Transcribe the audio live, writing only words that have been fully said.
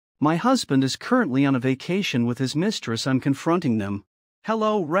My husband is currently on a vacation with his mistress. I'm confronting them.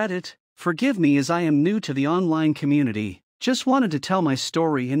 Hello Reddit, forgive me as I am new to the online community. Just wanted to tell my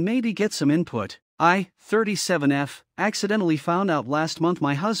story and maybe get some input. I, 37F, accidentally found out last month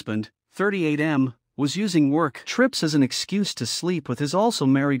my husband, 38M, was using work trips as an excuse to sleep with his also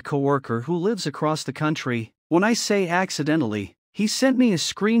married coworker who lives across the country. When I say accidentally, he sent me a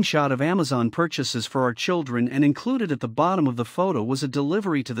screenshot of Amazon purchases for our children, and included at the bottom of the photo was a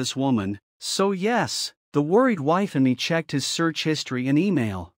delivery to this woman. So yes, the worried wife and me checked his search history and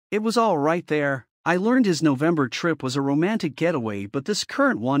email. It was all right there. I learned his November trip was a romantic getaway, but this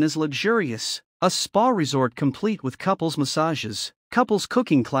current one is luxurious. A spa resort complete with couples massages, couples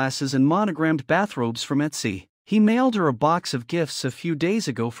cooking classes and monogrammed bathrobes from Etsy. He mailed her a box of gifts a few days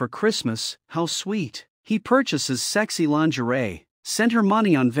ago for Christmas. How sweet. He purchases sexy lingerie, sent her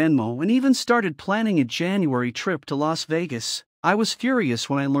money on Venmo, and even started planning a January trip to Las Vegas. I was furious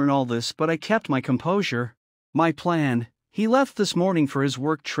when I learned all this, but I kept my composure. My plan: he left this morning for his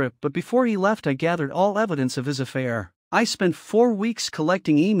work trip, but before he left I gathered all evidence of his affair. I spent 4 weeks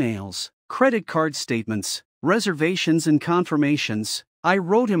collecting emails, credit card statements, reservations and confirmations. I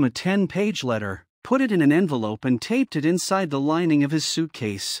wrote him a 10-page letter, put it in an envelope and taped it inside the lining of his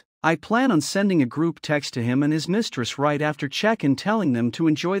suitcase. I plan on sending a group text to him and his mistress right after check-in telling them to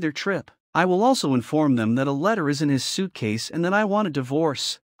enjoy their trip. I will also inform them that a letter is in his suitcase and that I want a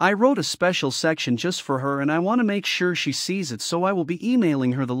divorce. I wrote a special section just for her and I want to make sure she sees it, so I will be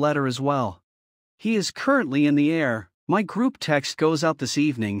emailing her the letter as well. He is currently in the air. My group text goes out this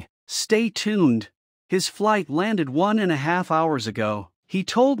evening. Stay tuned. His flight landed 1.5 hours ago. He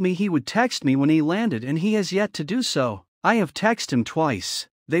told me he would text me when he landed and he has yet to do so. I have texted him twice.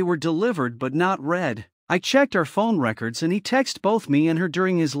 They were delivered but not read. I checked our phone records and he texted both me and her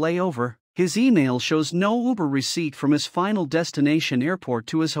during his layover. His email shows no Uber receipt from his final destination airport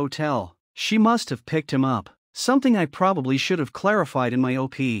to his hotel. She must have picked him up. Something I probably should have clarified in my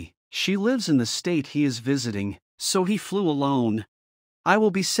OP. She lives in the state he is visiting, so he flew alone. I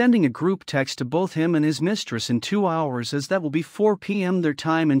will be sending a group text to both him and his mistress in 2 hours, as that will be 4 p.m. their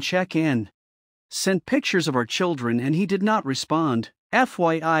time, and check in. Sent pictures of our children and he did not respond.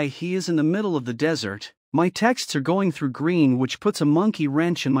 FYI, he is in the middle of the desert. My texts are going through green, which puts a monkey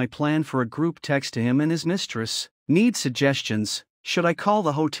wrench in my plan for a group text to him and his mistress. Need suggestions. Should I call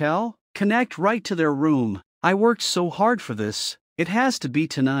the hotel? Connect right to their room. I worked so hard for this. It has to be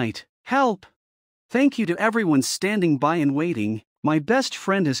tonight. Help! Thank you to everyone standing by and waiting. My best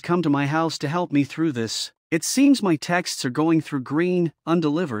friend has come to my house to help me through this. It seems my texts are going through green,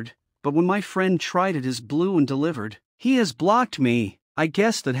 undelivered, but when my friend tried it is blue and delivered. He has blocked me. I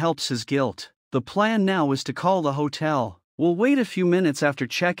guess that helps his guilt. The plan now is to call the hotel. We'll wait a few minutes after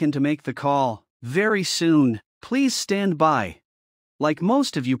check-in to make the call. Very soon. Please stand by. Like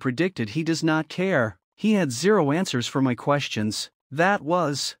most of you predicted, he does not care. He had 0 answers for my questions. That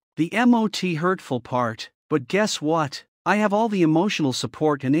was the MOT hurtful part. But guess what? I have all the emotional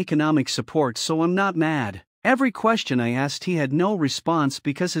support and economic support, so I'm not mad. Every question I asked he had no response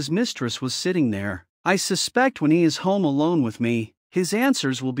because his mistress was sitting there. I suspect when he is home alone with me, his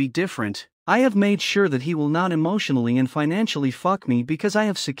answers will be different. I have made sure that he will not emotionally and financially fuck me because I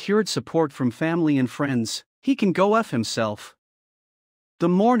have secured support from family and friends. He can go F himself. The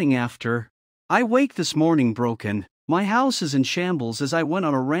morning after. I wake this morning broken. My house is in shambles as I went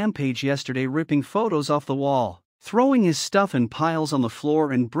on a rampage yesterday, ripping photos off the wall, throwing his stuff in piles on the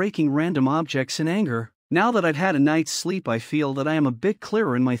floor and breaking random objects in anger. Now that I'd had a night's sleep, I feel that I am a bit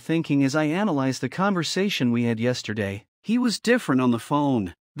clearer in my thinking as I analyze the conversation we had yesterday. He was different on the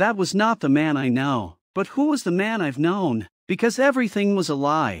phone. That was not the man I know. But who was the man I've known? Because everything was a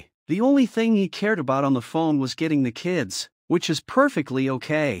lie. The only thing he cared about on the phone was getting the kids, which is perfectly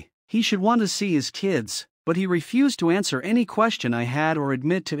okay. He should want to see his kids, but he refused to answer any question I had or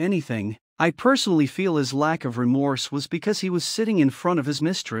admit to anything. I personally feel his lack of remorse was because he was sitting in front of his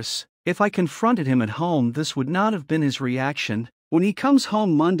mistress. If I confronted him at home, this would not have been his reaction. When he comes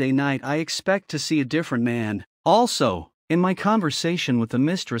home Monday night, I expect to see a different man. Also, in my conversation with the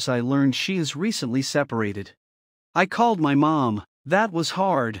mistress, I learned she is recently separated. I called my mom. That was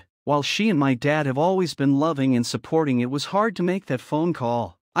hard. While she and my dad have always been loving and supporting, it was hard to make that phone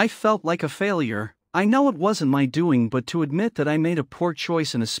call. I felt like a failure. I know it wasn't my doing, but to admit that I made a poor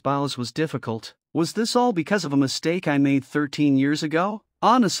choice in a spouse was difficult. Was this all because of a mistake I made 13 years ago?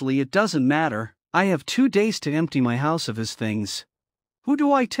 Honestly, it doesn't matter. I have 2 days to empty my house of his things. Who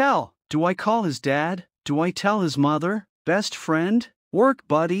do I tell? Do I call his dad? Do I tell his mother? Best friend? Work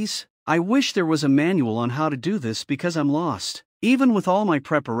buddies? I wish there was a manual on how to do this because I'm lost. Even with all my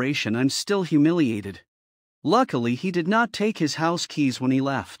preparation, I'm still humiliated. Luckily, he did not take his house keys when he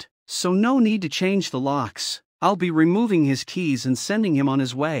left. so no need to change the locks. I'll be removing his keys and sending him on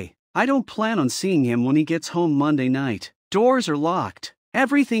his way. I don't plan on seeing him when he gets home Monday night. Doors are locked.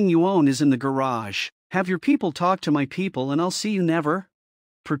 Everything you own is in the garage. Have your people talk to my people and I'll see you never.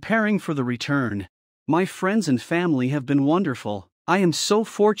 Preparing for the return. My friends and family have been wonderful. I am so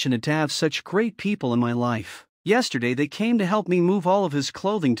fortunate to have such great people in my life. Yesterday they came to help me move all of his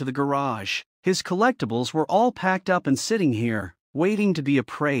clothing to the garage. His collectibles were all packed up and sitting here, waiting to be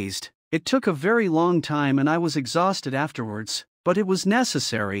appraised. It took a very long time and I was exhausted afterwards, but it was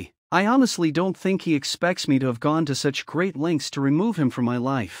necessary. I honestly don't think he expects me to have gone to such great lengths to remove him from my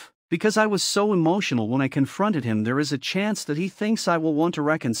life. Because I was so emotional when I confronted him, there is a chance that he thinks I will want to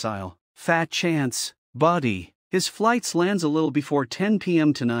reconcile. Fat chance, buddy. His flights lands a little before 10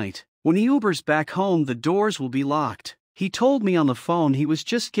 p.m. tonight. When he Ubers back home, the doors will be locked. He told me on the phone he was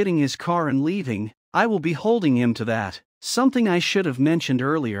just getting his car and leaving. I will be holding him to that. Something I should have mentioned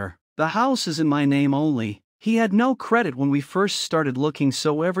earlier. The house is in my name only. He had no credit when we first started looking,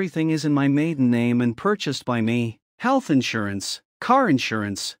 so everything is in my maiden name and purchased by me. Health insurance, car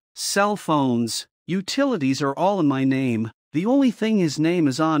insurance, cell phones, utilities are all in my name. The only thing his name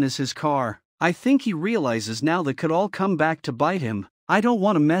is on is his car. I think he realizes now that could all come back to bite him. I don't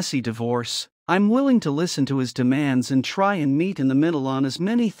want a messy divorce. I'm willing to listen to his demands and try and meet in the middle on as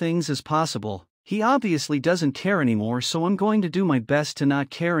many things as possible. He obviously doesn't care anymore, so I'm going to do my best to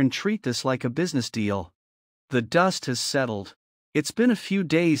not care and treat this like a business deal. The dust has settled. It's been a few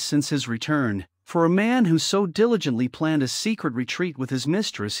days since his return. For a man who so diligently planned a secret retreat with his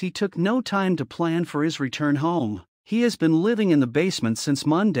mistress, he took no time to plan for his return home. He has been living in the basement since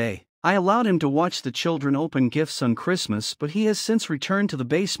Monday. I allowed him to watch the children open gifts on Christmas, but he has since returned to the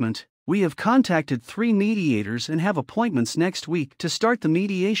basement. We have contacted 3 mediators and have appointments next week to start the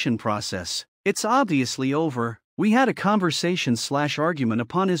mediation process. It's obviously over. We had a conversation/argument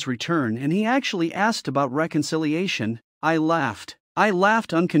upon his return and he actually asked about reconciliation. I laughed. I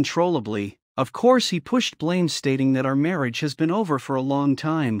laughed uncontrollably. Of course he pushed blame, stating that our marriage has been over for a long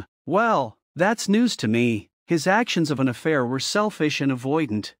time. Well, that's news to me. His actions of an affair were selfish and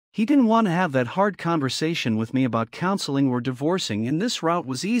avoidant. He didn't want to have that hard conversation with me about counseling or divorcing, and this route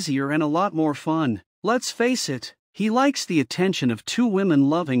was easier and a lot more fun. Let's face it, he likes the attention of 2 women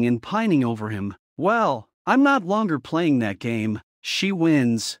loving and pining over him. Well, I'm not longer playing that game. She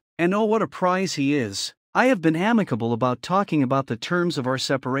wins. And oh, what a prize he is. I have been amicable about talking about the terms of our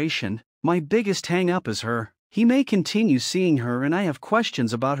separation. My biggest hang-up is her. He may continue seeing her and I have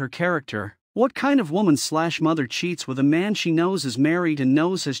questions about her character. What kind of woman/mother cheats with a man she knows is married and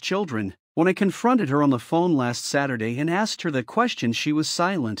knows has children? When I confronted her on the phone last Saturday and asked her that question, she was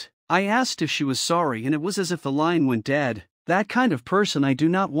silent. I asked if she was sorry and it was as if the line went dead. That kind of person I do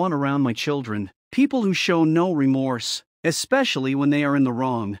not want around my children. People who show no remorse, especially when they are in the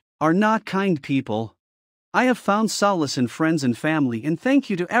wrong, are not kind people. I have found solace in friends and family, and thank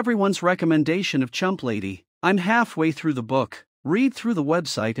you to everyone's recommendation of Chump Lady. I'm halfway through the book. Read through the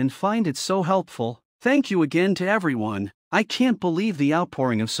website and find it so helpful. Thank you again to everyone. I can't believe the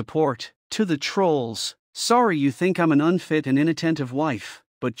outpouring of support. To the trolls, sorry you think I'm an unfit and inattentive wife,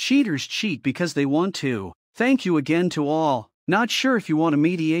 but cheaters cheat because they want to. Thank you again to all. Not sure if you want a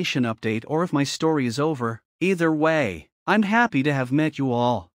mediation update or if my story is over. Either way, I'm happy to have met you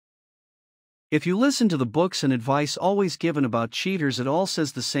all. If you listen to the books and advice always given about cheaters, it all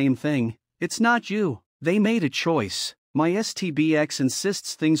says the same thing. It's not you. They made a choice. My STBX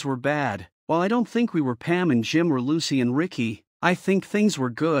insists things were bad. While I don't think we were Pam and Jim or Lucy and Ricky, I think things were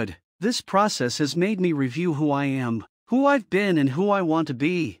good. This process has made me review who I am, who I've been and who I want to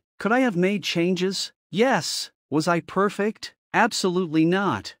be. Could I have made changes? Yes. Was I perfect? Absolutely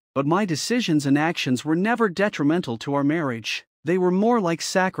not. But my decisions and actions were never detrimental to our marriage. They were more like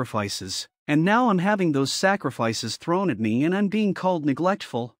sacrifices. And now I'm having those sacrifices thrown at me and I'm being called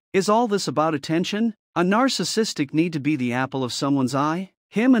neglectful. Is all this about attention? A narcissistic need to be the apple of someone's eye?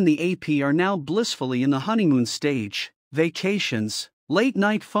 Him and the AP are now blissfully in the honeymoon stage. Vacations,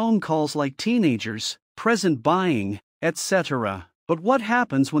 late-night phone calls like teenagers, present buying, etc. But what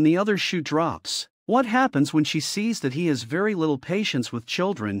happens when the other shoe drops? What happens when she sees that he has very little patience with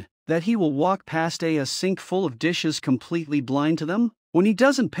children, that he will walk past a sink full of dishes completely blind to them? When he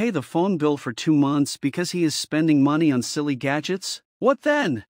doesn't pay the phone bill for 2 months because he is spending money on silly gadgets? What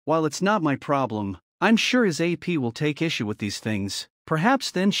then? While it's not my problem, I'm sure his AP will take issue with these things.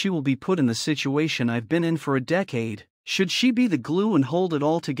 Perhaps then she will be put in the situation I've been in for a decade. Should she be the glue and hold it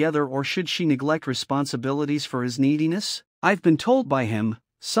all together, or should she neglect responsibilities for his neediness? I've been told by him,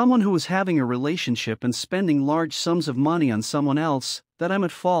 someone who is having a relationship and spending large sums of money on someone else, that I'm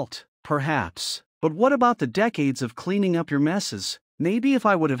at fault. Perhaps. But what about the decades of cleaning up your messes? Maybe if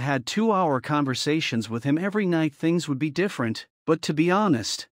I would have had 2-hour conversations with him every night things would be different, but to be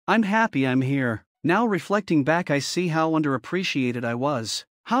honest, I'm happy I'm here. Now reflecting back I see how underappreciated I was,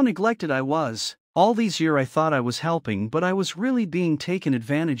 how neglected I was. All these years I thought I was helping but I was really being taken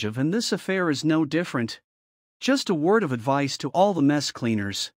advantage of, and this affair is no different. Just a word of advice to all the mess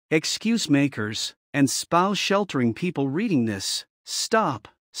cleaners, excuse makers, and spouse sheltering people reading this: stop.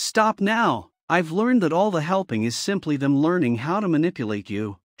 Stop now. I've learned that all the helping is simply them learning how to manipulate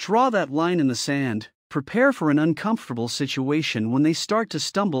you. Draw that line in the sand. Prepare for an uncomfortable situation when they start to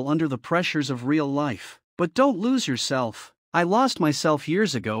stumble under the pressures of real life. But don't lose yourself. I lost myself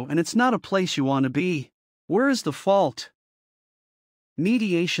years ago and it's not a place you want to be. Where is the fault?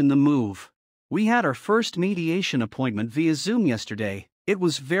 Mediation: the move. We had our first mediation appointment via Zoom yesterday. It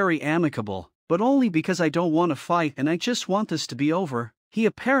was very amicable, but only because I don't want to fight and I just want this to be over. He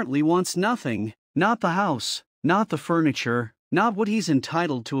apparently wants nothing, not the house, not the furniture, not what he's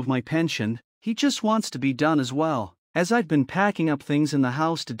entitled to of my pension. He just wants to be done as well. As I've been packing up things in the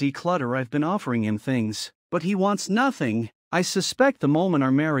house to declutter, I've been offering him things, but he wants nothing. I suspect the moment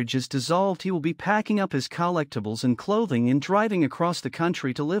our marriage is dissolved he will be packing up his collectibles and clothing and driving across the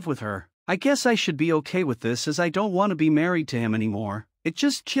country to live with her. I guess I should be okay with this as I don't want to be married to him anymore. It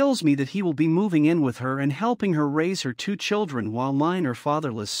just kills me that he will be moving in with her and helping her raise her 2 children while mine are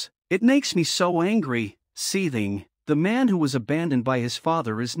fatherless. It makes me so angry, seething. The man who was abandoned by his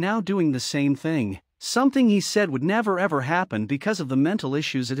father is now doing the same thing. Something he said would never ever happen because of the mental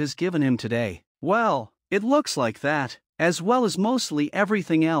issues it has given him today. Well, it looks like that, as well as mostly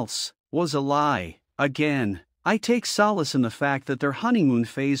everything else, was a lie. Again, I take solace in the fact that their honeymoon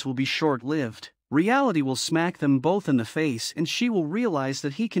phase will be short-lived. Reality will smack them both in the face and she will realize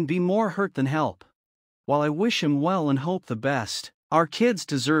that he can be more hurt than help. While I wish him well and hope the best, our kids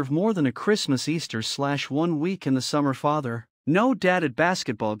deserve more than a Christmas, Easter/1 week in the summer father. No dad at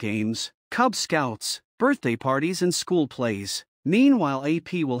basketball games, Cub Scouts, birthday parties and school plays. Meanwhile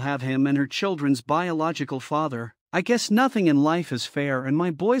AP will have him and her children's biological father. I guess nothing in life is fair and my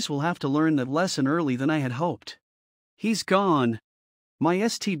boys will have to learn that lesson early than I had hoped. He's gone. My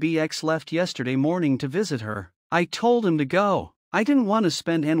STBX left yesterday morning to visit her. I told him to go. I didn't want to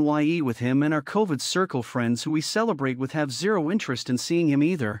spend NYE with him, and our COVID circle friends who we celebrate with have zero interest in seeing him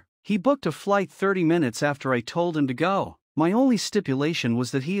either. He booked a flight 30 minutes after I told him to go. My only stipulation was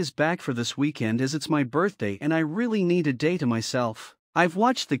that he is back for this weekend as it's my birthday and I really need a day to myself. I've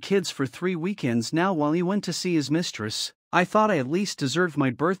watched the kids for 3 weekends now while he went to see his mistress. I thought I at least deserved my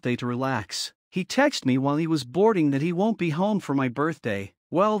birthday to relax. He texted me while he was boarding that he won't be home for my birthday.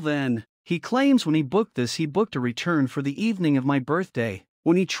 Well then, he claims when he booked this he booked a return for the evening of my birthday.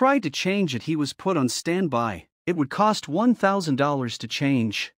 When he tried to change it he was put on standby. It would cost $1,000 to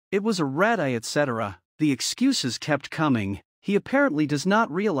change. It was a red eye, etc. The excuses kept coming. He apparently does not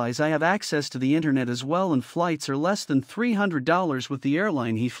realize I have access to the internet as well and flights are less than $300 with the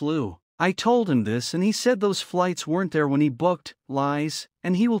airline he flew. I told him this and he said those flights weren't there when he booked. Lies,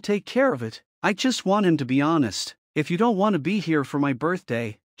 and he will take care of it. I just want him to be honest. If you don't want to be here for my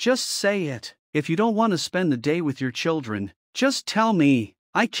birthday, just say it. If you don't want to spend the day with your children, just tell me.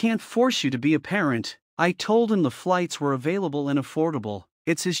 I can't force you to be a parent. I told him the flights were available and affordable.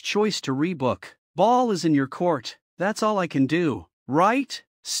 It's his choice to rebook. Ball is in your court. That's all I can do, right?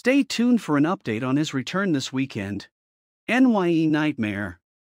 Stay tuned for an update on his return this weekend. NYE nightmare.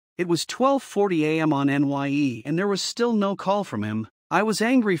 It was 12:40 a.m. on NYE and there was still no call from him. I was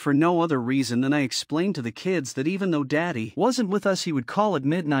angry for no other reason than I explained to the kids that even though Daddy wasn't with us he would call at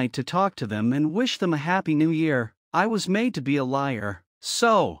midnight to talk to them and wish them a happy new year. I was made to be a liar.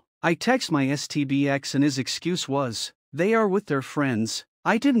 So, I text my STBX and his excuse was, they are with their friends.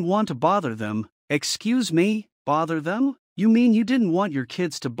 I didn't want to bother them. Excuse me, bother them? You mean you didn't want your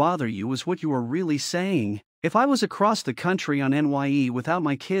kids to bother you is what you were really saying? If I was across the country on NYE without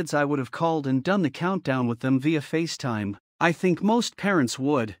my kids I would have called and done the countdown with them via FaceTime. I think most parents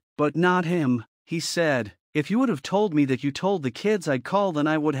would, but not him. He said, if you would have told me that you told the kids I'd call then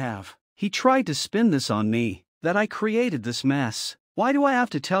I would have. He tried to spin this on me, that I created this mess. Why do I have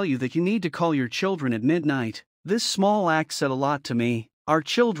to tell you that you need to call your children at midnight? This small act said a lot to me. Our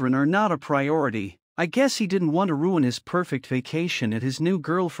children are not a priority. I guess he didn't want to ruin his perfect vacation at his new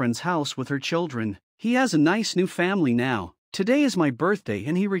girlfriend's house with her children. He has a nice new family now. Today is my birthday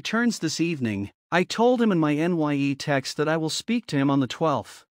and he returns this evening. I told him in my NYE text that I will speak to him on the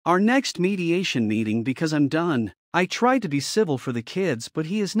 12th. Our next mediation meeting because I'm done. I tried to be civil for the kids but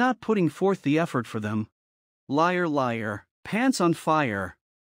he is not putting forth the effort for them. Liar, liar. Pants on fire.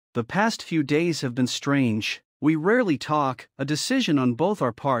 The past few days have been strange. We rarely talk, a decision on both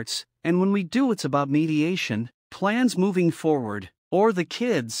our parts, and when we do it's about mediation, plans moving forward. or the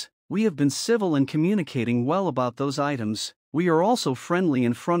kids. We have been civil and communicating well about those items. We are also friendly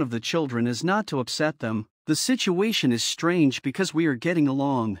in front of the children as not to upset them. The situation is strange because we are getting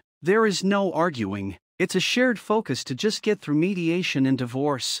along. There is no arguing. It's a shared focus to just get through mediation and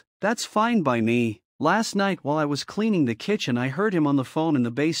divorce. That's fine by me. Last night while I was cleaning the kitchen I heard him on the phone in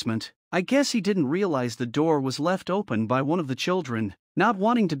the basement. I guess he didn't realize the door was left open by one of the children. Not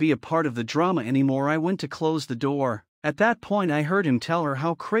wanting to be a part of the drama anymore, I went to close the door. At that point I heard him tell her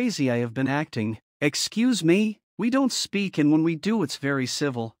how crazy I have been acting. Excuse me? We don't speak, and when we do it's very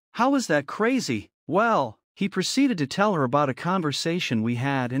civil. How is that crazy? Well, he proceeded to tell her about a conversation we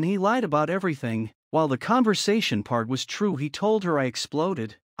had, and he lied about everything. While the conversation part was true, he told her I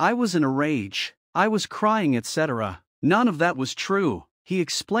exploded. I was in a rage. I was crying, etc. None of that was true. He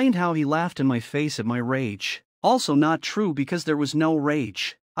explained how he laughed in my face at my rage. Also not true because there was no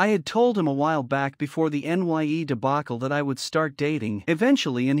rage. I had told him a while back before the NYE debacle that I would start dating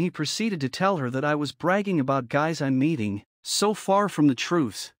eventually, and he proceeded to tell her that I was bragging about guys I'm meeting. So far from the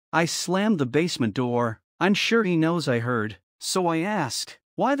truth. I slammed the basement door. I'm sure he knows I heard. So I asked,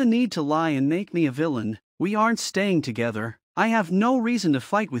 why the need to lie and make me a villain? We aren't staying together. I have no reason to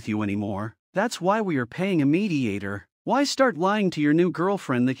fight with you anymore. That's why we are paying a mediator. Why start lying to your new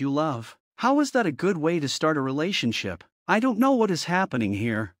girlfriend that you love? How is that a good way to start a relationship? I don't know what is happening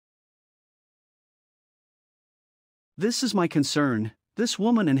here. This is my concern. This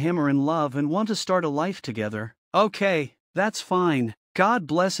woman and him are in love and want to start a life together. Okay, that's fine. God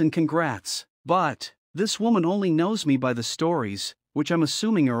bless and congrats. But this woman only knows me by the stories, which I'm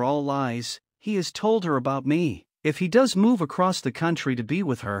assuming are all lies, he has told her about me. If he does move across the country to be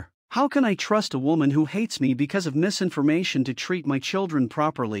with her, how can I trust a woman who hates me because of misinformation to treat my children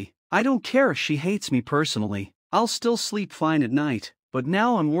properly? I don't care if she hates me personally. I'll still sleep fine at night, but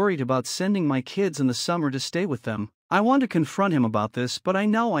now I'm worried about sending my kids in the summer to stay with them. I want to confront him about this, but I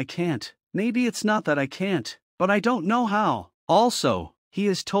know I can't. Maybe it's not that I can't, but I don't know how. Also, he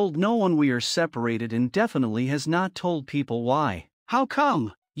has told no one we are separated and definitely has not told people why. How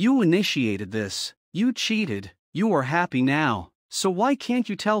come? You initiated this. You cheated. You are happy now. So why can't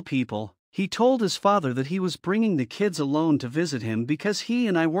you tell people? He told his father that he was bringing the kids alone to visit him because he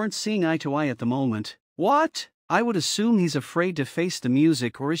and I weren't seeing eye to eye at the moment. What? I would assume he's afraid to face the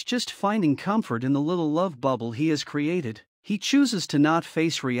music or is just finding comfort in the little love bubble he has created. He chooses to not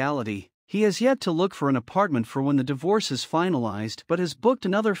face reality. He has yet to look for an apartment for when the divorce is finalized, but has booked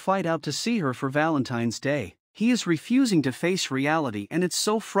another flight out to see her for Valentine's Day. He is refusing to face reality, and it's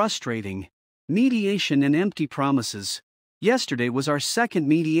so frustrating. Mediation and empty promises. Yesterday was our second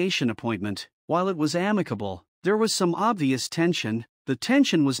mediation appointment. While it was amicable, there was some obvious tension. The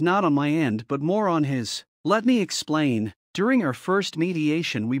tension was not on my end but more on his. Let me explain. During our first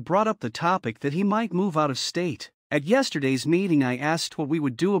mediation we brought up the topic that he might move out of state. At yesterday's meeting I asked what we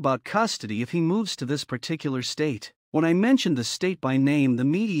would do about custody if he moves to this particular state. When I mentioned the state by name, the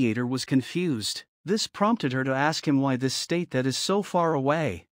mediator was confused. This prompted her to ask him why this state that is so far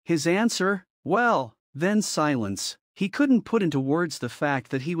away. His answer? Well, then silence. He couldn't put into words the fact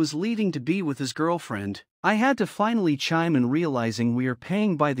that he was leaving to be with his girlfriend. I had to finally chime in, realizing we are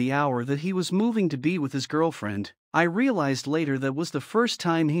paying by the hour, that he was moving to be with his girlfriend. I realized later that was the first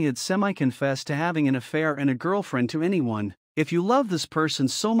time he had semi-confessed to having an affair and a girlfriend to anyone. If you love this person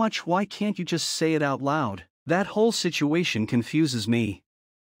so much, why can't you just say it out loud? That whole situation confuses me.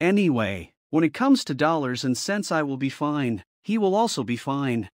 Anyway, when it comes to dollars and cents I will be fine. He will also be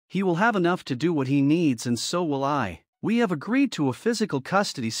fine. He will have enough to do what he needs, and so will I. We have agreed to a physical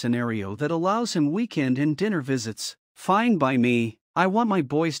custody scenario that allows him weekend and dinner visits. Fine by me. I want my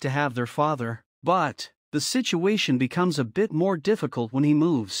boys to have their father. But the situation becomes a bit more difficult when he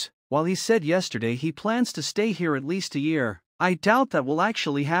moves. While he said yesterday he plans to stay here at least a year, I doubt that will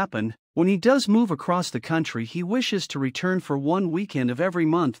actually happen. When he does move across the country, he wishes to return for one weekend of every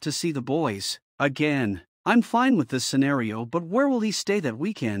month to see the boys. Again, I'm fine with this scenario, but where will he stay that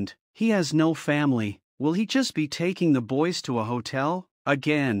weekend? He has no family. Will he just be taking the boys to a hotel?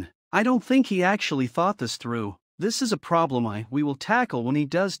 Again, I don't think he actually thought this through. This is a problem we will tackle when he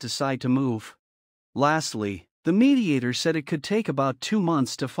does decide to move. Lastly, the mediator said it could take about 2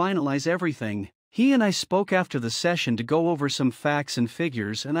 months to finalize everything. He and I spoke after the session to go over some facts and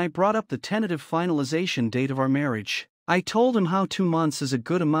figures, and I brought up the tentative finalization date of our marriage. I told him how 2 months is a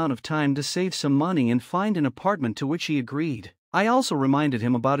good amount of time to save some money and find an apartment, to which he agreed. I also reminded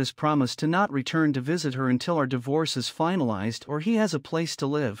him about his promise to not return to visit her until our divorce is finalized or he has a place to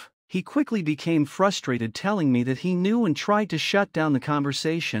live. He quickly became frustrated, telling me that he knew and tried to shut down the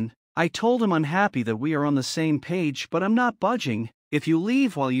conversation. I told him I'm happy that we are on the same page, but I'm not budging. If you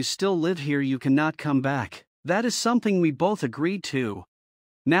leave while you still live here, you cannot come back. That is something we both agreed to.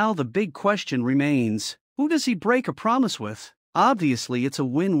 Now the big question remains, who does he break a promise with? Obviously it's a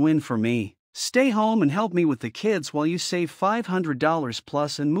win-win for me. Stay home and help me with the kids while you save $500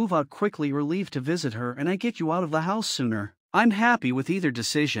 plus and move out quickly or leave to visit her and I get you out of the house sooner. I'm happy with either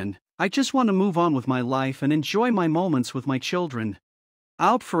decision. I just want to move on with my life and enjoy my moments with my children.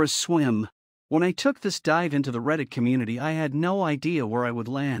 Out for a swim. When I took this dive into the Reddit community, I had no idea where I would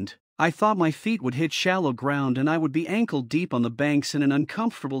land. I thought my feet would hit shallow ground and I would be ankle deep on the banks in an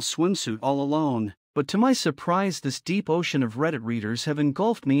uncomfortable swimsuit all alone. But to my surprise, this deep ocean of Reddit readers have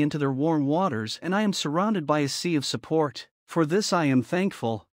engulfed me into their warm waters and I am surrounded by a sea of support. For this I am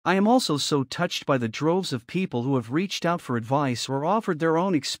thankful. I am also so touched by the droves of people who have reached out for advice or offered their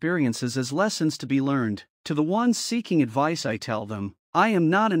own experiences as lessons to be learned. To the ones seeking advice I tell them, I am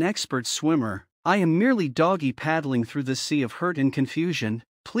not an expert swimmer. I am merely doggy paddling through this sea of hurt and confusion.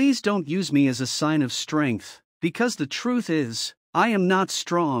 Please don't use me as a sign of strength, because the truth is, I am not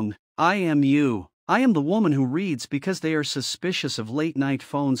strong. I am you. I am the woman who reads because they are suspicious of late-night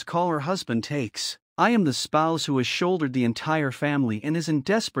phones call her husband takes. I am the spouse who has shouldered the entire family and is in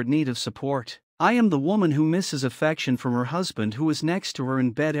desperate need of support. I am the woman who misses affection from her husband who is next to her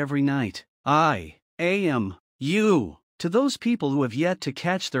in bed every night. I am you. To those people who have yet to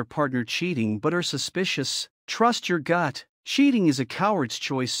catch their partner cheating but are suspicious, trust your gut. Cheating is a coward's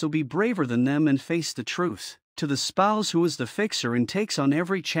choice, so be braver than them and face the truth. To the spouse who is the fixer and takes on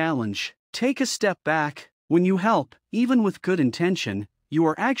every challenge, take a step back. When you help, even with good intention, you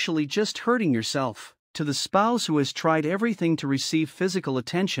are actually just hurting yourself. To the spouse who has tried everything to receive physical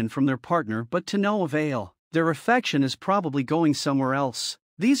attention from their partner but to no avail, their affection is probably going somewhere else.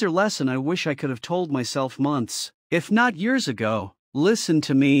 These are lessons I wish I could have told myself months, if not years ago. Listen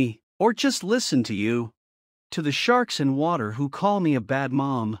to me, or just listen to you. To the sharks in water who call me a bad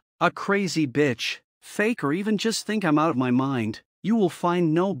mom, a crazy bitch, fake, or even just think I'm out of my mind, you will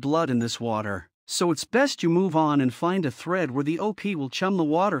find no blood in this water. So it's best you move on and find a thread where the OP will chum the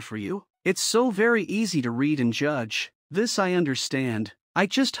water for you. It's so very easy to read and judge. This I understand. I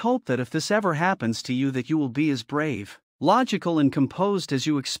just hope that if this ever happens to you that you will be as brave, logical and composed as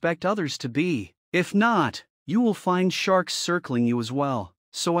you expect others to be. If not, you will find sharks circling you as well.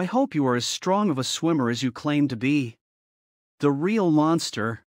 So I hope you are as strong of a swimmer as you claim to be. The real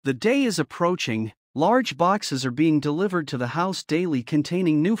monster. The day is approaching. Large boxes are being delivered to the house daily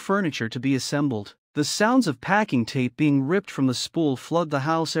containing new furniture to be assembled. The sounds of packing tape being ripped from the spool flood the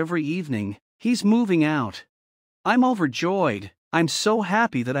house every evening. He's moving out. I'm overjoyed. I'm so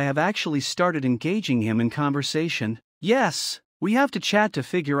happy that I have actually started engaging him in conversation. Yes, we have to chat to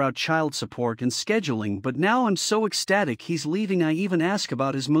figure out child support and scheduling, but now I'm so ecstatic he's leaving I even ask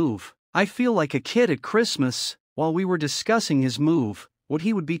about his move. I feel like a kid at Christmas. While we were discussing his move, what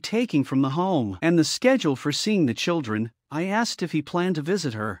he would be taking from the home, and the schedule for seeing the children, I asked if he planned to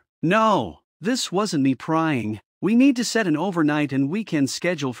visit her. No, this wasn't me prying. We need to set an overnight and weekend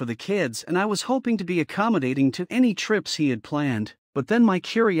schedule for the kids, and I was hoping to be accommodating to any trips he had planned. But then my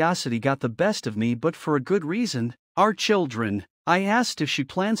curiosity got the best of me, but for a good reason. Our children. I asked if she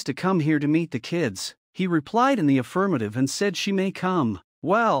plans to come here to meet the kids. He replied in the affirmative and said she may come.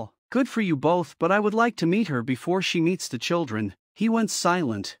 Well, good for you both, but I would like to meet her before she meets the children. He went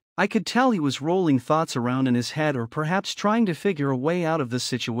silent. I could tell he was rolling thoughts around in his head or perhaps trying to figure a way out of this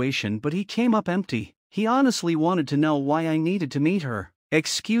situation, but he came up empty. He honestly wanted to know why I needed to meet her.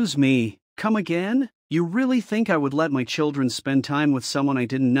 Excuse me, come again? You really think I would let my children spend time with someone I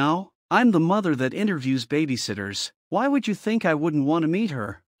didn't know? I'm the mother that interviews babysitters. Why would you think I wouldn't want to meet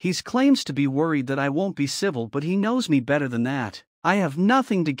her? He claims to be worried that I won't be civil, but he knows me better than that. I have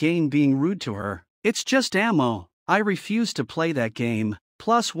nothing to gain being rude to her. It's just ammo. I refuse to play that game.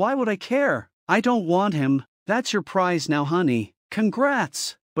 Plus, why would I care? I don't want him. That's your prize now, honey.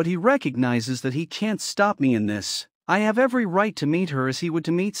 Congrats. But he recognizes that he can't stop me in this. I have every right to meet her as he would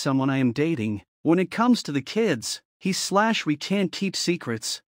to meet someone I am dating. When it comes to the kids, we can't keep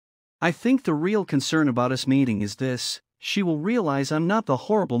secrets. I think the real concern about us meeting is this: she will realize I'm not the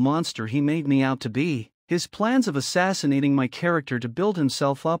horrible monster he made me out to be. His plans of assassinating my character to build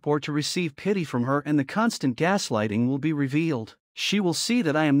himself up or to receive pity from her and the constant gaslighting will be revealed. She will see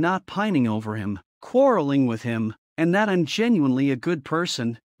that I am not pining over him, quarreling with him, and that I'm genuinely a good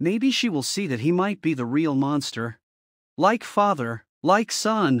person. Maybe she will see that he might be the real monster. Like father, like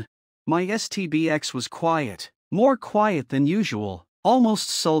son. My STBX was quiet, more quiet than usual. Almost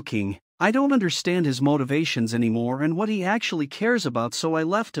sulking. I don't understand his motivations anymore and what he actually cares about, so I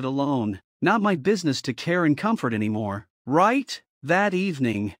left it alone. Not my business to care and comfort anymore, right? That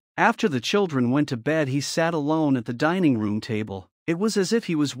evening, after the children went to bed, he sat alone at the dining room table. It was as if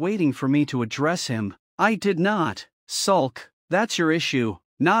he was waiting for me to address him. I did not sulk. That's your issue,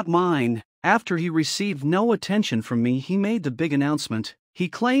 not mine. After he received no attention from me, he made the big announcement. He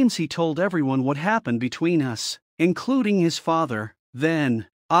claims he told everyone what happened between us, including his father. Then,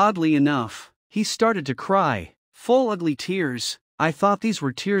 oddly enough, he started to cry, full ugly tears. I thought these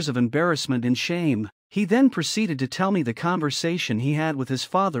were tears of embarrassment and shame. He then proceeded to tell me the conversation he had with his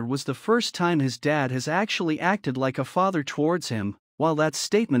father was the first time his dad has actually acted like a father towards him. While that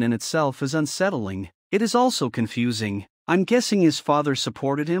statement in itself is unsettling, it is also confusing. I'm guessing his father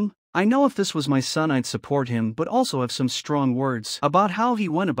supported him? I know if this was my son I'd support him, but also have some strong words about how he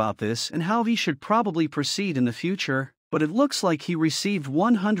went about this and how he should probably proceed in the future, but it looks like he received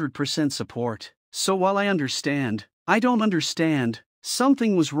 100% support. So while I understand, I don't understand.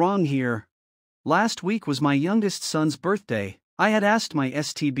 Something was wrong here. Last week was my youngest son's birthday. I had asked my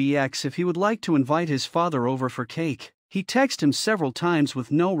STBX if he would like to invite his father over for cake. He texted him several times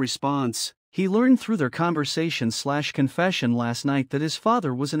with no response. He learned through their conversation/confession last night that his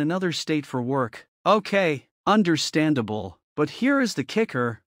father was in another state for work. Okay, understandable. But here is the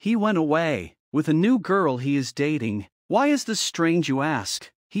kicker: he went away with a new girl he is dating. Why is this strange, you ask?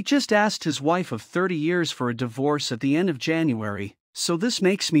 He just asked his wife of 30 years for a divorce at the end of January. So this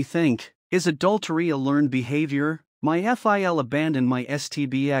makes me think, is adultery a learned behavior? My FIL abandoned my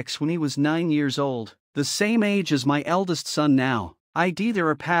STBX when he was 9 years old, the same age as my eldest son now. Is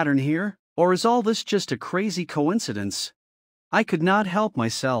there a pattern here? Or is all this just a crazy coincidence? I could not help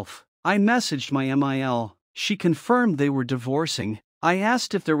myself. I messaged my MIL. She confirmed they were divorcing. I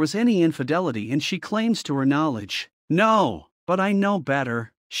asked if there was any infidelity and she claims to her knowledge, no, but I know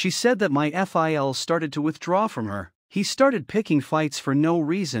better. She said that my FIL started to withdraw from her. He started picking fights for no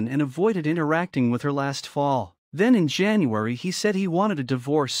reason and avoided interacting with her last fall. Then in January he said he wanted a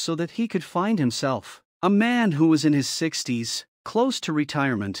divorce so that he could find himself. A man who was in his 60s, close to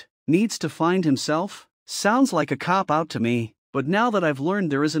retirement, needs to find himself? Sounds like a cop-out to me, but now that I've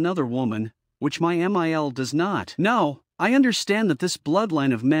learned there is another woman, which my MIL does not know, I understand that this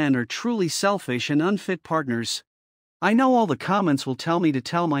bloodline of men are truly selfish and unfit partners. I know all the comments will tell me to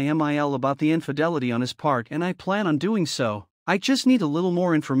tell my MIL about the infidelity on his part, and I plan on doing so. I just need a little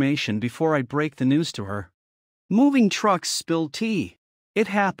more information before I break the news to her. Moving trucks spilled tea. It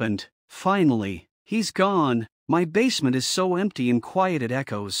happened. Finally. He's gone. My basement is so empty and quiet it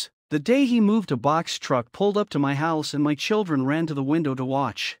echoes. The day he moved, a box truck pulled up to my house and my children ran to the window to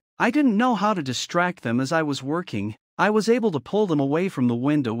watch. I didn't know how to distract them as I was working. I was able to pull them away from the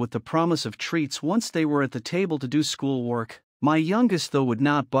window with the promise of treats once they were at the table to do schoolwork. My youngest though would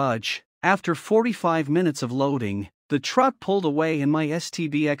not budge. After 45 minutes of loading, the truck pulled away and my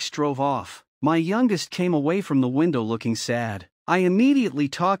STBX drove off. My youngest came away from the window looking sad. I immediately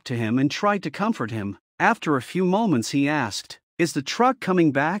talked to him and tried to comfort him. After a few moments he asked, "Is the truck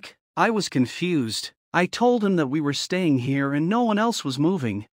coming back?" I was confused. I told him that we were staying here and no one else was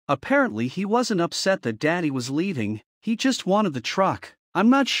moving. Apparently he wasn't upset that Daddy was leaving, he just wanted the truck. I'm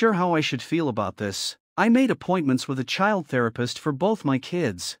not sure how I should feel about this. I made appointments with a child therapist for both my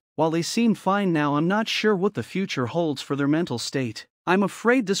kids. While they seem fine now, I'm not sure what the future holds for their mental state. I'm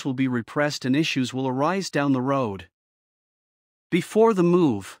afraid this will be repressed and issues will arise down the road. Before the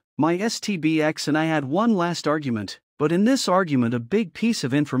move, my STBX and I had one last argument, but in this argument a big piece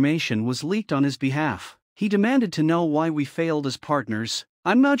of information was leaked on his behalf. He demanded to know why we failed as partners.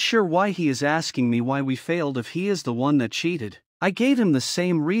 I'm not sure why he is asking me why we failed if he is the one that cheated. I gave him the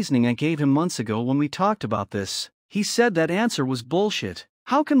same reasoning I gave him months ago when we talked about this. He said that answer was bullshit.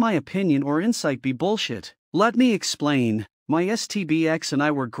 How can my opinion or insight be bullshit? Let me explain. My STBX and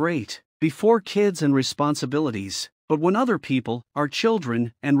I were great, before kids and responsibilities. But when other people, our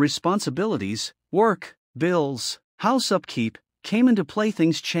children, and responsibilities, work, bills, house upkeep, came into play,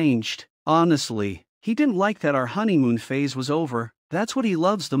 things changed. Honestly, he didn't like that our honeymoon phase was over. That's what he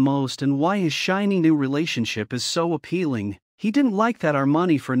loves the most and why his shiny new relationship is so appealing. He didn't like that our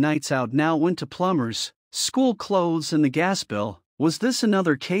money for nights out now went to plumbers, school clothes and the gas bill. Was this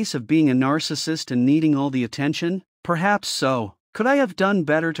another case of being a narcissist and needing all the attention? Perhaps so. Could I have done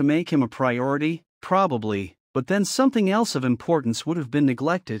better to make him a priority? Probably. But then something else of importance would have been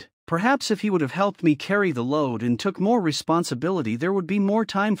neglected. Perhaps if he would have helped me carry the load and took more responsibility, there would be more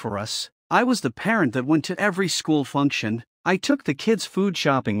time for us. I was the parent that went to every school function. I took the kids food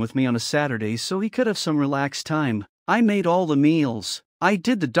shopping with me on a Saturday so he could have some relaxed time. I made all the meals. I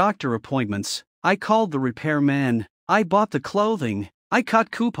did the doctor appointments. I called the repairman. I bought the clothing. I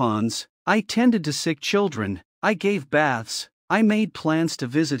cut coupons. I tended to sick children. I gave baths. I made plans to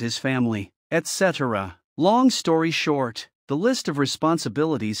visit his family, etc. Long story short, the list of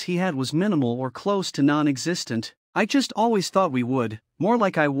responsibilities he had was minimal or close to non-existent. I just always thought we would, more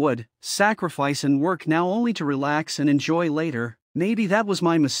like I would, sacrifice and work now only to relax and enjoy later. Maybe that was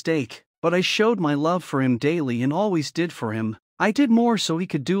my mistake, but I showed my love for him daily and always did for him. I did more so he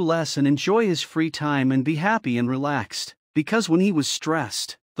could do less and enjoy his free time and be happy and relaxed. Because when he was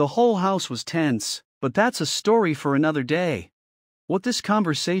stressed, the whole house was tense, but that's a story for another day. What this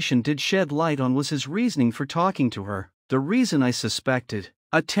conversation did shed light on was his reasoning for talking to her. The reason I suspected: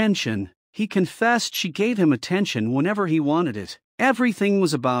 attention. He confessed she gave him attention whenever he wanted it. Everything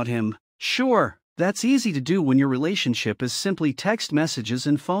was about him. Sure, that's easy to do when your relationship is simply text messages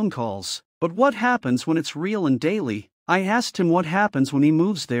and phone calls. But what happens when it's real and daily? I asked him what happens when he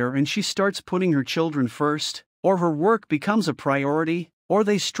moves there and she starts putting her children first, or her work becomes a priority, or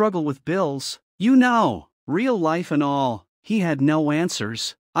they struggle with bills. You know, real life and all. He had no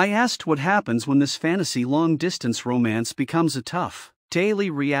answers. I asked what happens when this fantasy long-distance romance becomes a tough, daily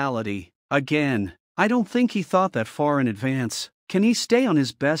reality. Again, I don't think he thought that far in advance. Can he stay on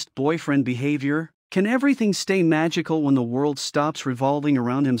his best boyfriend behavior? Can everything stay magical when the world stops revolving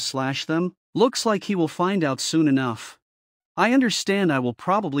around him/them? Looks like he will find out soon enough. I understand I will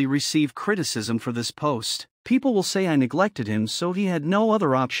probably receive criticism for this post. People will say I neglected him so he had no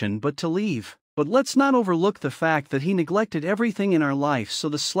other option but to leave. But let's not overlook the fact that he neglected everything in our life so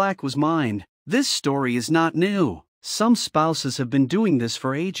the slack was mine. This story is not new. Some spouses have been doing this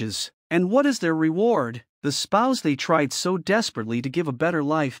for ages. And what is their reward? The spouse they tried so desperately to give a better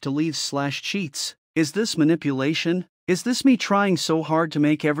life to leaves/cheats. Is this manipulation? Is this me trying so hard to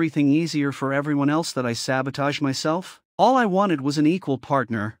make everything easier for everyone else that I sabotage myself? All I wanted was an equal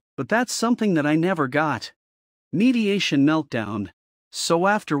partner, but that's something that I never got. Mediation meltdown. So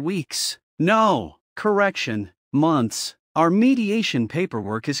after weeks, no, correction, months, our mediation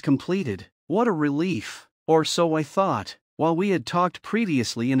paperwork is completed. What a relief. Or so I thought. While we had talked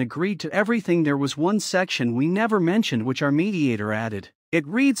previously and agreed to everything, there was one section we never mentioned which our mediator added. It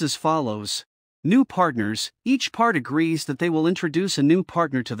reads as follows. New partners, each part agrees that they will introduce a new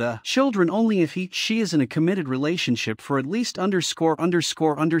partner to the children only if she is in a committed relationship for at least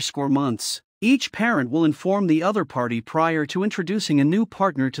 ____ months. Each parent will inform the other party prior to introducing a new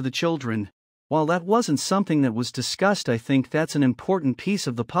partner to the children. While that wasn't something that was discussed, I think that's an important piece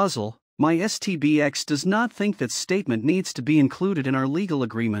of the puzzle. My STBX does not think that statement needs to be included in our legal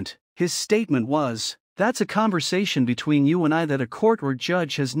agreement. His statement was, "That's a conversation between you and I that a court or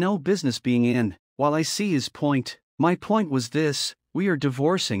judge has no business being in." While I see his point, my point was this: we are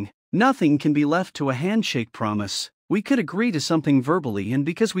divorcing. Nothing can be left to a handshake promise. We could agree to something verbally, and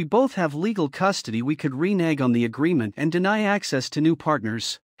because we both have legal custody we could renege on the agreement and deny access to new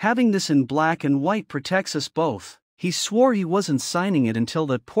partners. Having this in black and white protects us both. He swore he wasn't signing it until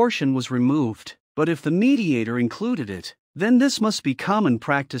that portion was removed, but if the mediator included it, then this must be common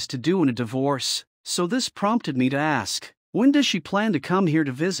practice to do in a divorce. So this prompted me to ask, when does she plan to come here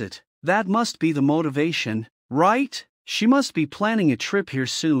to visit? That must be the motivation, right? She must be planning a trip here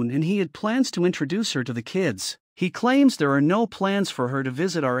soon, and he had plans to introduce her to the kids. He claims there are no plans for her to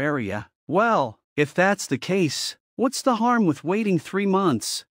visit our area. Well, if that's the case, what's the harm with waiting 3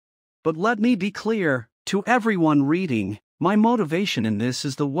 months? But let me be clear, to everyone reading, my motivation in this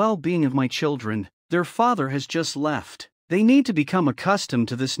is the well-being of my children. Their father has just left. They need to become accustomed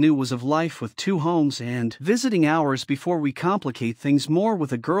to this new ways of life with 2 homes and visiting hours before we complicate things more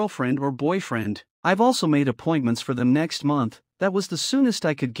with a girlfriend or boyfriend. I've also made appointments for them next month. That was the soonest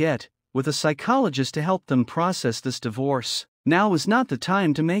I could get, with a psychologist to help them process this divorce. Now is not the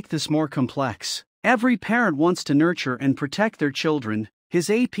time to make this more complex. Every parent wants to nurture and protect their children. His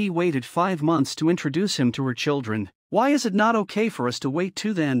AP waited 5 months to introduce him to her children. Why is it not okay for us to wait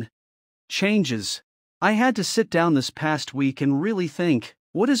too then? Changes. I had to sit down this past week and really think,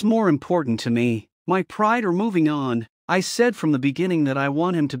 what is more important to me, my pride or moving on? I said from the beginning that I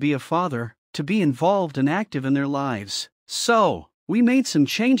want him to be a father, to be involved and active in their lives. So, we made some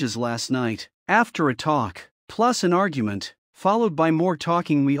changes last night. After a talk, plus an argument, followed by more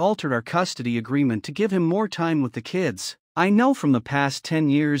talking, we altered our custody agreement to give him more time with the kids. I know from the past 10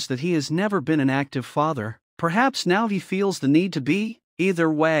 years that he has never been an active father. Perhaps now he feels the need to be.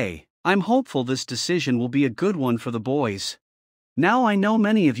 Either way, I'm hopeful this decision will be a good one for the boys. Now I know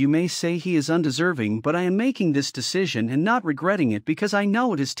many of you may say he is undeserving, but I am making this decision and not regretting it because I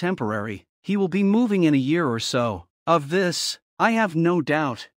know it is temporary. He will be moving in a year or so. Of this, I have no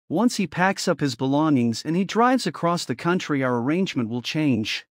doubt. Once he packs up his belongings and he drives across the country, our arrangement will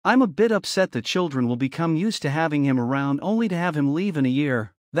change. I'm a bit upset that children will become used to having him around only to have him leave in a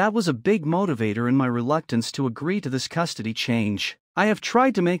year. That was a big motivator in my reluctance to agree to this custody change. I have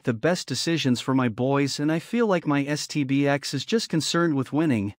tried to make the best decisions for my boys, and I feel like my STBX is just concerned with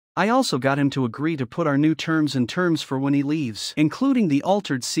winning. I also got him to agree to put our new terms for when he leaves, including the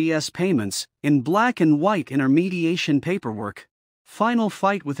altered CS payments, in black and white in our mediation paperwork. Final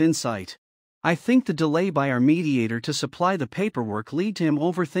fight with insight. I think the delay by our mediator to supply the paperwork led to him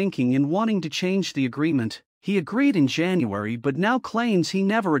overthinking and wanting to change the agreement. He agreed in January but now claims he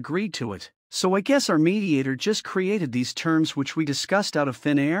never agreed to it. So I guess our mediator just created these terms which we discussed out of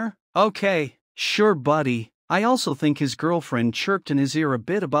thin air? Okay, sure buddy. I also think his girlfriend chirped in his ear a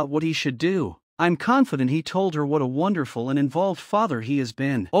bit about what he should do. I'm confident he told her what a wonderful and involved father he has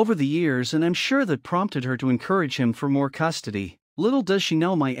been over the years, and I'm sure that prompted her to encourage him for more custody. Little does she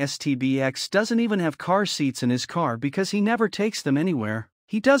know my STBX doesn't even have car seats in his car because he never takes them anywhere.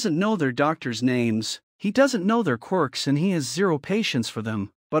 He doesn't know their doctors' names, he doesn't know their quirks, and he has zero patience for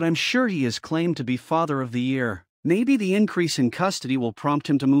them. But I'm sure he is claimed to be Father of the Year. Maybe the increase in custody will prompt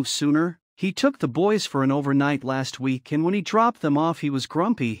him to move sooner. He took the boys for an overnight last week, and when he dropped them off he was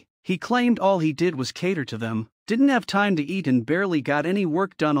grumpy. He claimed all he did was cater to them, didn't have time to eat, and barely got any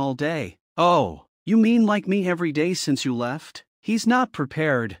work done all day. Oh, you mean like me every day since you left? He's not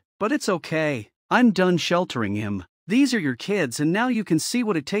prepared, but it's okay. I'm done sheltering him. These are your kids, and now you can see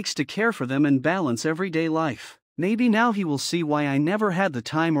what it takes to care for them and balance everyday life. Maybe now he will see why I never had the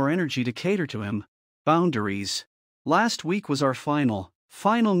time or energy to cater to him. Boundaries. Last week was our final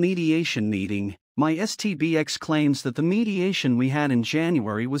mediation meeting. My STBX claims that the mediation we had in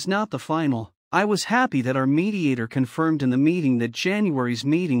January was not the final. I was happy that our mediator confirmed in the meeting that January's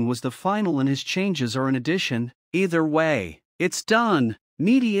meeting was the final and his changes are an addition. Either way, it's done.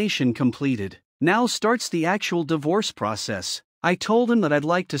 Mediation completed. Now starts the actual divorce process. I told him that I'd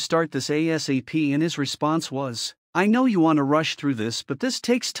like to start this ASAP, and his response was, I know you want to rush through this, but this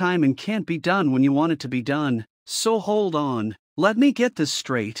takes time and can't be done when you want it to be done. So hold on. Let me get this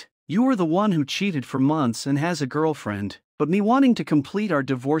straight. You are the one who cheated for months and has a girlfriend, but me wanting to complete our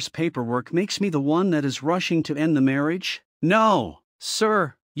divorce paperwork makes me the one that is rushing to end the marriage? No,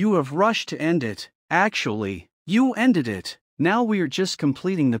 sir, you have rushed to end it. Actually, you ended it. Now we are just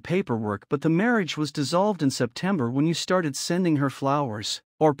completing the paperwork, but the marriage was dissolved in September when you started sending her flowers,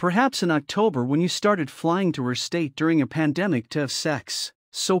 or perhaps in October when you started flying to her state during a pandemic to have sex.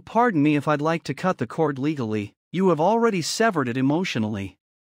 So pardon me if I'd like to cut the cord legally. You have already severed it emotionally.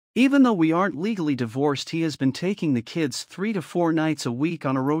 Even though we aren't legally divorced, he has been taking the kids 3 to 4 nights a week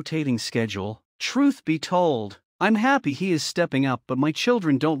on a rotating schedule. Truth be told, I'm happy he is stepping up, but my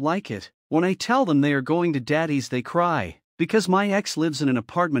children don't like it. When I tell them they are going to daddy's, they cry. Because my ex lives in an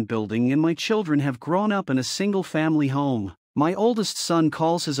apartment building and my children have grown up in a single-family home. My oldest son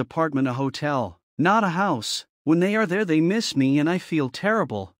calls his apartment a hotel, not a house. When they are there they miss me and I feel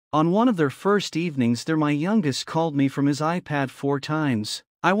terrible. On one of their first evenings there, my youngest called me from his iPad 4 times.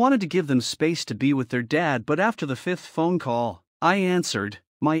 I wanted to give them space to be with their dad, but after the 5th phone call, I answered.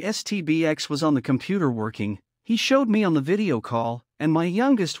 My STBX was on the computer working. He showed me on the video call, and my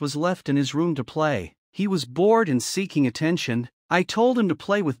youngest was left in his room to play. He was bored and seeking attention. I told him to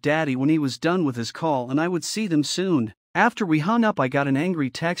play with daddy when he was done with his call and I would see them soon. After we hung up, I got an angry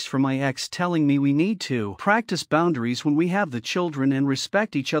text from my ex telling me we need to practice boundaries when we have the children and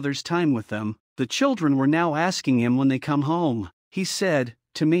respect each other's time with them. The children were now asking him when they come home. He said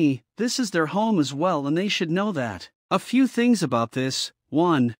to me, this is their home as well and they should know that. A few things about this.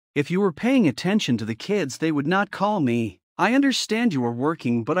 1. If you were paying attention to the kids, they would not call me. I understand you are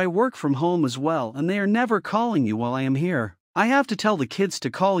working, but I work from home as well and they are never calling you while I am here. I have to tell the kids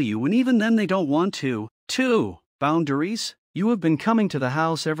to call you and even then they don't want to. 2. Boundaries. You have been coming to the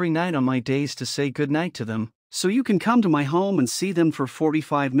house every night on my days to say goodnight to them. So you can come to my home and see them for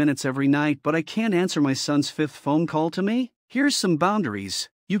 45 minutes every night, but I can't answer my son's 5th phone call to me? Here's some boundaries.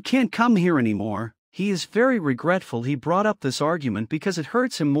 You can't come here anymore. He is very regretful he brought up this argument because it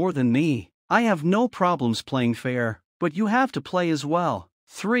hurts him more than me. I have no problems playing fair, but you have to play as well.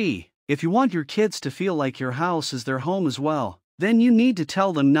 3. If you want your kids to feel like your house is their home as well, then you need to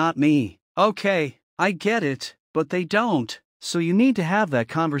tell them, not me. Okay, I get it, but they don't. So you need to have that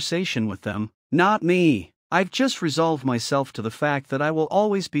conversation with them, not me. I've just resolved myself to the fact that I will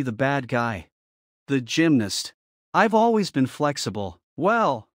always be the bad guy. The gymnast. I've always been flexible.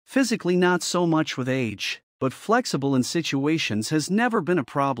 Well, physically not so much with age, but flexible in situations has never been a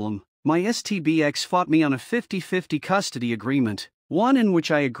problem. My STBX fought me on a 50-50 custody agreement, one in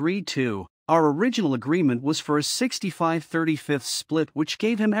which I agreed to. Our original agreement was for a 65-35 split, which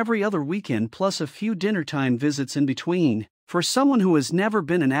gave him every other weekend plus a few dinnertime visits in between. For someone who has never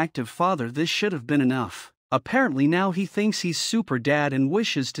been an active father, this should have been enough. Apparently now he thinks he's super dad and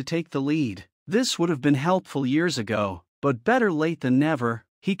wishes to take the lead. This would have been helpful years ago, but better late than never.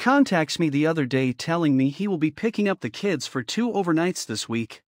 He contacts me the other day telling me he will be picking up the kids for 2 overnights this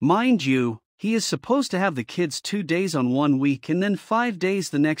week. Mind you, he is supposed to have the kids 2 days on one week and then 5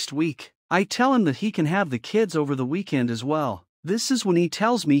 days the next week. I tell him that he can have the kids over the weekend as well. This is when he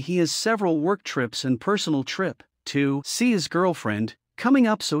tells me he has several work trips and personal trip to see his girlfriend coming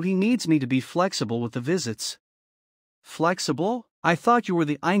up, so he needs me to be flexible with the visits. Flexible? I thought you were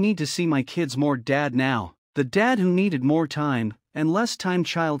the I need to see my kids more dad now. The dad who needed more time and less time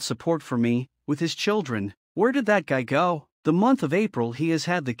child support for me with his children. Where did that guy go? The month of April he has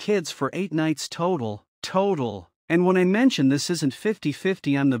had the kids for 8 nights total. And when I mention this isn't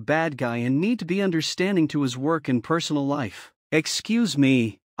 50-50, I'm the bad guy and need to be understanding to his work and personal life. Excuse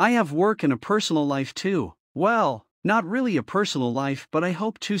me, I have work and a personal life too. Well, not really a personal life, but I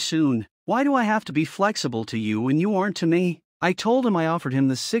hope too soon. Why do I have to be flexible to you and you aren't to me? I told him I offered him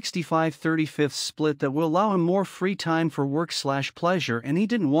the 65-35 split that will allow him more free time for work/pleasure, and he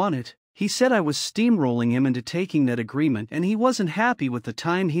didn't want it. He said I was steamrolling him into taking that agreement, and he wasn't happy with the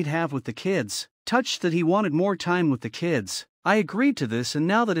time he'd have with the kids. Touched that he wanted more time with the kids. I agreed to this, and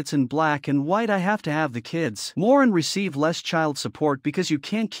now that it's in black and white, I have to have the kids more and receive less child support because you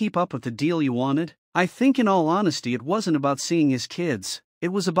can't keep up with the deal you wanted. I think in all honesty it wasn't about seeing his kids, it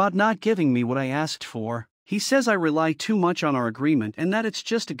was about not giving me what I asked for. He says I rely too much on our agreement and that it's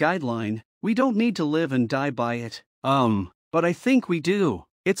just a guideline, we don't need to live and die by it. But I think we do.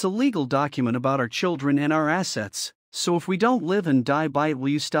 It's a legal document about our children and our assets, so if we don't live and die by it, will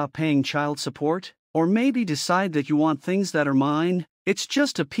you stop paying child support? Or maybe decide that you want things that are mine? It's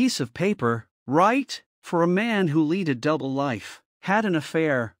just a piece of paper, right? For a man who lead a double life, had an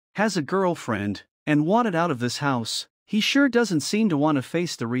affair, has a girlfriend, and wanted out of this house, he sure doesn't seem to want to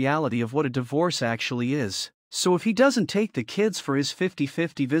face the reality of what a divorce actually is. So if he doesn't take the kids for his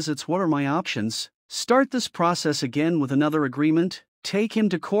 50-50 visits, what are my options? Start this process again with another agreement? Take him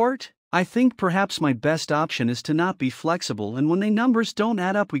to court? I think perhaps my best option is to not be flexible, and when the numbers don't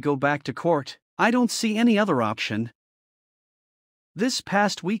add up we go back to court. I don't see any other option. This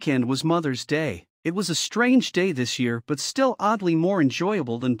past weekend was Mother's Day. It was a strange day this year, but still oddly more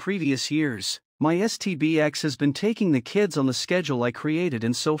enjoyable than previous years. My STBX has been taking the kids on the schedule I created,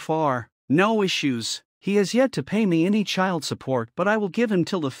 and so far, no issues. He has yet to pay me any child support, but I will give him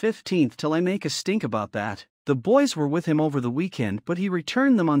till the 15th till I make a stink about that. The boys were with him over the weekend, but he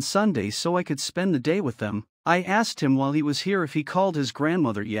returned them on Sunday so I could spend the day with them. I asked him while he was here if he called his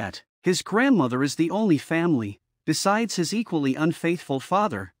grandmother yet. His grandmother is the only family, besides his equally unfaithful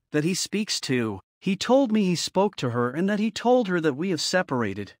father, that he speaks to. He told me he spoke to her and that he told her that we have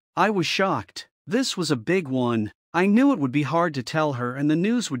separated. I was shocked. This was a big one. I knew it would be hard to tell her and the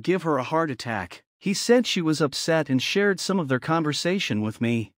news would give her a heart attack. He said she was upset and shared some of their conversation with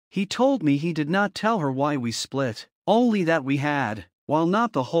me. He told me he did not tell her why we split, only that we had, while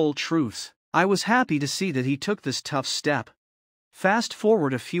not the whole truth. I was happy to see that he took this tough step. Fast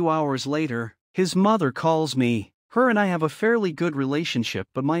forward a few hours later, his mother calls me. Her and I have a fairly good relationship,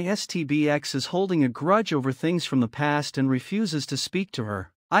 but my STBX is holding a grudge over things from the past and refuses to speak to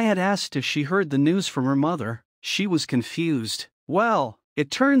her. I had asked if she heard the news from her mother. She was confused. Well,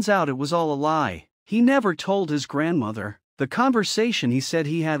 it turns out it was all a lie. He never told his grandmother. The conversation he said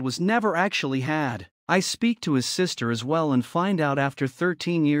he had was never actually had. I speak to his sister as well and find out after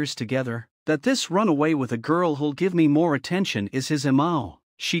 13 years together that this runaway with a girl who'll give me more attention is his MO.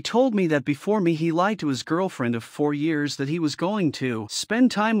 She told me that before me he lied to his girlfriend of 4 years that he was going to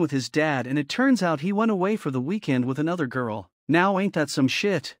spend time with his dad, and it turns out he went away for the weekend with another girl. Now ain't that some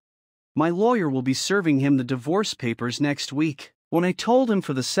shit? My lawyer will be serving him the divorce papers next week. When I told him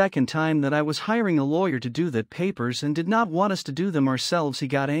for the second time that I was hiring a lawyer to do the papers and did not want us to do them ourselves, he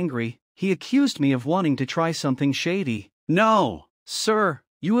got angry. He accused me of wanting to try something shady. No, sir,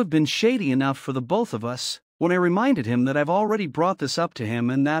 you have been shady enough for the both of us. When I reminded him that I've already brought this up to him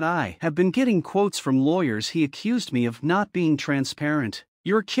and that I have been getting quotes from lawyers, he accused me of not being transparent.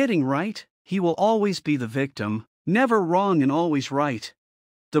 You're kidding, right? He will always be the victim, never wrong and always right.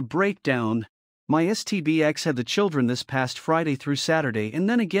 The breakdown. My STBX had the children this past Friday through Saturday and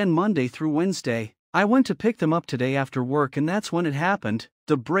then again Monday through Wednesday. I went to pick them up today after work and that's when it happened.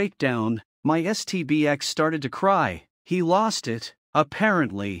 The breakdown. My STBX started to cry. He lost it.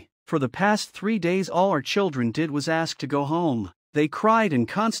 Apparently, for the past 3 days all our children did was ask to go home. They cried and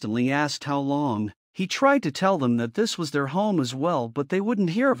constantly asked how long. He tried to tell them that this was their home as well, but they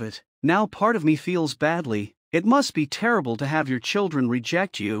wouldn't hear of it. Now part of me feels badly. It must be terrible to have your children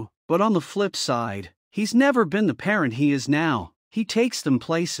reject you. But on the flip side, he's never been the parent he is now. He takes them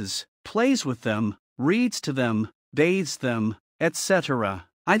places, plays with them, reads to them, bathes them, etc.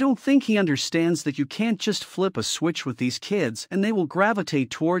 I don't think he understands that you can't just flip a switch with these kids and they will gravitate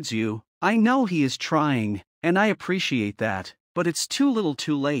towards you. I know he is trying, and I appreciate that. but it's too little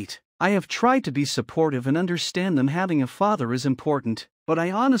too late. I have tried to be supportive and understand them having a father is important, but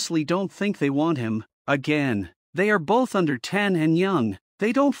I honestly don't think they want him. Again, they are both under 10 and young.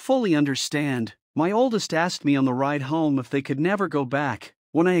 They don't fully understand. My oldest asked me on the ride home if they could never go back.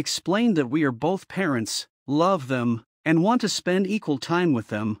 When I explained that we are both parents, love them, and want to spend equal time with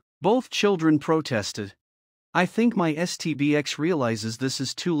them, both children protested. I think my STBX realizes this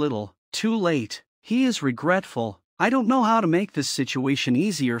is too little, too late. He is regretful. I don't know how to make this situation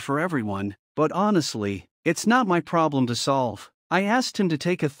easier for everyone, but honestly, it's not my problem to solve. I asked him to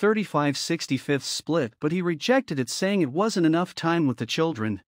take a 35/65 split, but he rejected it, saying it wasn't enough time with the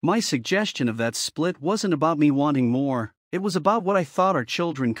children. My suggestion of that split wasn't about me wanting more, it was about what I thought our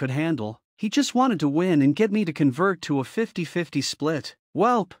children could handle. He just wanted to win and get me to convert to a 50/50 split.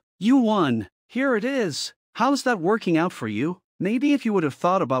 Welp, you won. Here it is. How's that working out for you? Maybe if you would have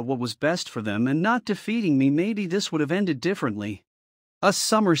thought about what was best for them and not defeating me, maybe this would have ended differently. A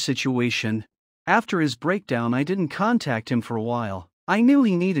summer situation. After his breakdown, I didn't contact him for a while. I knew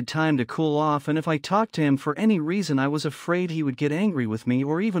he needed time to cool off, and if I talked to him for any reason, I was afraid he would get angry with me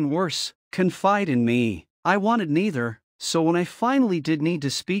or even worse, confide in me. I wanted neither, so when I finally did need to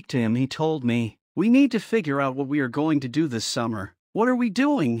speak to him, he told me, "We need to figure out what we are going to do this summer." What are we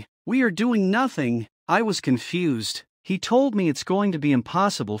doing? We are doing nothing. I was confused. He told me it's going to be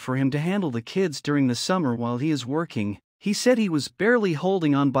impossible for him to handle the kids during the summer while he is working. He said he was barely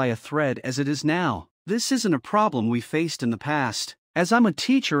holding on by a thread as it is now. This isn't a problem we faced in the past, as I'm a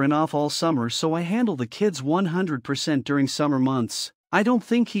teacher and off all summer, so I handle the kids 100% during summer months. I don't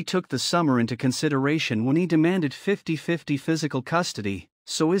think he took the summer into consideration when he demanded 50/50 physical custody,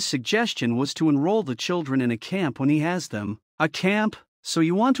 so his suggestion was to enroll the children in a camp when he has them. A camp? So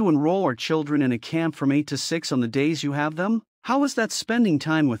you want to enroll our children in a camp from 8 to 6 on the days you have them? How is that spending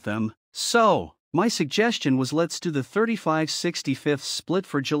time with them? So, my suggestion was, let's do the 35/65 split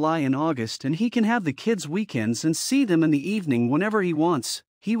for July and August, and he can have the kids weekends and see them in the evening whenever he wants.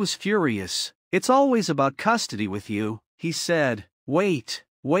 He was furious. "It's always about custody with you," he said. Wait.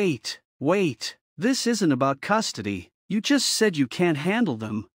 This isn't about custody. You just said you can't handle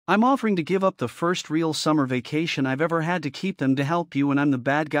them. I'm offering to give up the first real summer vacation I've ever had to keep them to help you, and I'm the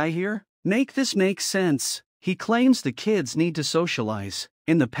bad guy here? Make this make sense. He claims the kids need to socialize.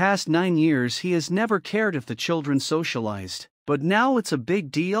 In the past 9 years he has never cared if the children socialized. But now it's a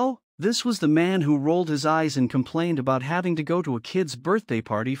big deal? This was the man who rolled his eyes and complained about having to go to a kid's birthday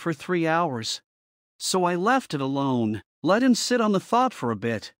party for 3 hours. So I left it alone. Let him sit on the thought for a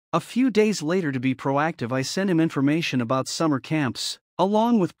bit. A few days later, to be proactive, I sent him information about summer camps,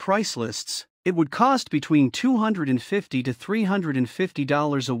 along with price lists. It would cost between $250 to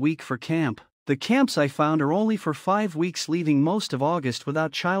 $350 a week for camp. The camps I found are only for 5 weeks, leaving most of August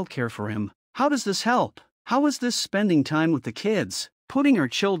without childcare for him. How does this help? How is this spending time with the kids? Putting our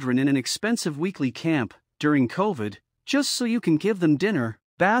children in an expensive weekly camp, during COVID, just so you can give them dinner,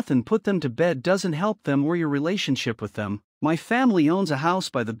 bath and put them to bed doesn't help them or your relationship with them. My family owns a house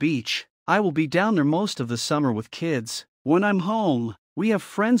by the beach. I will be down there most of the summer with kids. When I'm home, we have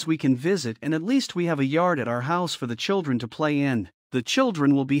friends we can visit, and at least we have a yard at our house for the children to play in. The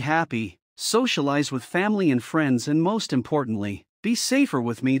children will be happy, socialize with family and friends, and most importantly, be safer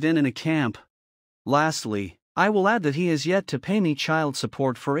with me than in a camp. Lastly, I will add that he has yet to pay me child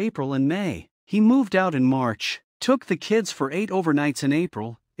support for April and May. He moved out in March, took the kids for 8 overnights in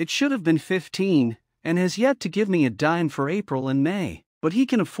April, it should have been 15, and has yet to give me a dime for April and May. But he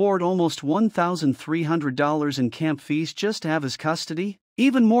can afford almost $1,300 in camp fees just to have his custody?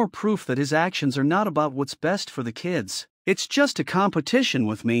 Even more proof that his actions are not about what's best for the kids. It's just a competition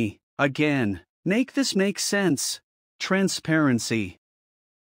with me. Again, make this make sense. Transparency.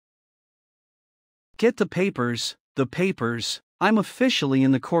 Get the papers. I'm officially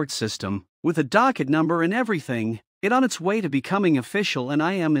in the court system, with a docket number and everything. It on its way to becoming official, and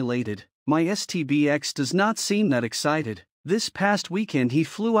I am elated. My STBX does not seem that excited. This past weekend he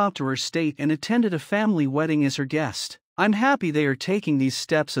flew out to her state and attended a family wedding as her guest. I'm happy they are taking these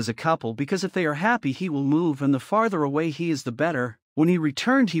steps as a couple, because if they are happy he will move, and the farther away he is the better. When he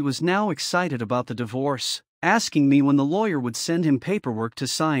returned, he was now excited about the divorce, asking me when the lawyer would send him paperwork to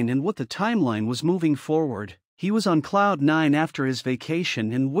sign and what the timeline was moving forward. He was on cloud 9 after his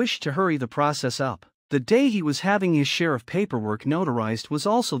vacation and wished to hurry the process up. The day he was having his share of paperwork notarized was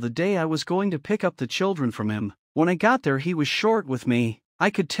also the day I was going to pick up the children from him. When I got there, he was short with me.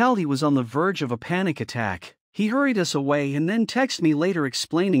 I could tell he was on the verge of a panic attack. He hurried us away and then texted me later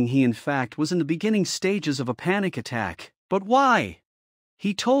explaining he in fact was in the beginning stages of a panic attack. But why?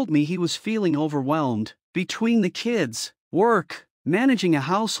 He told me he was feeling overwhelmed. Between the kids, work, managing a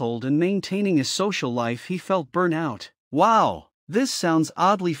household and maintaining his social life, he felt burnout. Wow, this sounds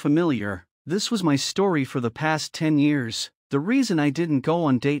oddly familiar. This was my story for the past 10 years. The reason I didn't go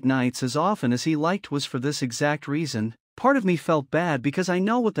on date nights as often as he liked was for this exact reason. Part of me felt bad because I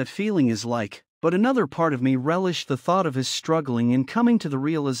know what that feeling is like, but another part of me relished the thought of his struggling and coming to the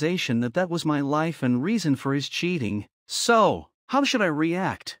realization that that was my life and reason for his cheating. So, how should I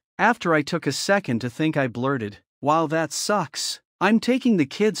react? After I took a second to think, I blurted, "Wow, that sucks. I'm taking the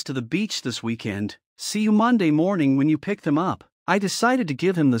kids to the beach this weekend. See you Monday morning when you pick them up." I decided to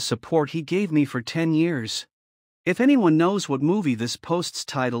give him the support he gave me for 10 years. If anyone knows what movie this post's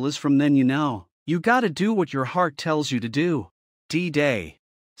title is from, then you know. You gotta do what your heart tells you to do. D-Day.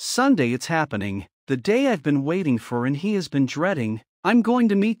 Sunday, it's happening. The day I've been waiting for and he has been dreading. I'm going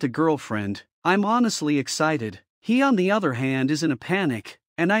to meet the girlfriend. I'm honestly excited. He, on the other hand, is in a panic,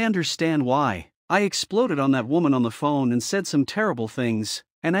 and I understand why. I exploded on that woman on the phone and said some terrible things,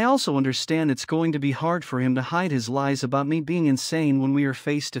 and I also understand it's going to be hard for him to hide his lies about me being insane when we are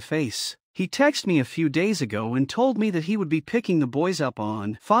face to face. He texted me a few days ago and told me that he would be picking the boys up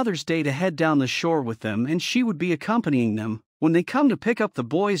on Father's Day to head down the shore with them, and she would be accompanying them. When they come to pick up the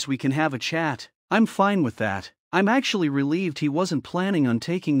boys, we can have a chat. I'm fine with that. I'm actually relieved he wasn't planning on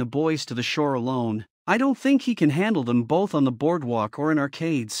taking the boys to the shore alone. I don't think he can handle them both on the boardwalk or in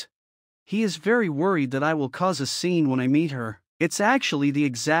arcades. He is very worried that I will cause a scene when I meet her. It's actually the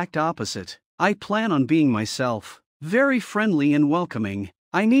exact opposite. I plan on being myself, very friendly and welcoming.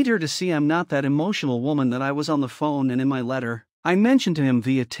 I need her to see I'm not that emotional woman that I was on the phone and in my letter. I mentioned to him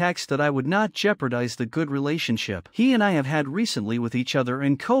via text that I would not jeopardize the good relationship he and I have had recently with each other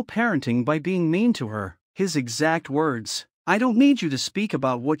and co-parenting by being mean to her. His exact words: "I don't need you to speak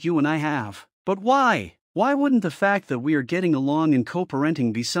about what you and I have." But why? Why wouldn't the fact that we are getting along and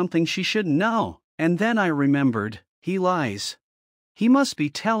co-parenting be something she shouldn't know? And then I remembered, he lies. He must be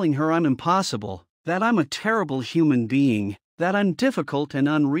telling her I'm impossible, that I'm a terrible human being, that I'm difficult and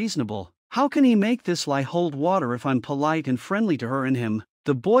unreasonable. How can he make this lie hold water if I'm polite and friendly to her and him?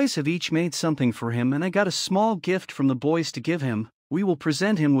 The boys have each made something for him, and I got a small gift from the boys to give him. We will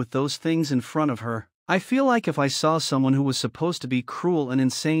present him with those things in front of her. I feel like if I saw someone who was supposed to be cruel and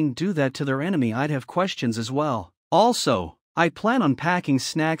insane do that to their enemy, I'd have questions as well. Also, I plan on packing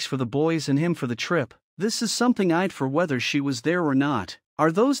snacks for the boys and him for the trip. This is something I'd for whether she was there or not.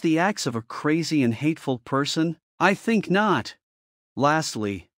 Are those the acts of a crazy and hateful person? I think not.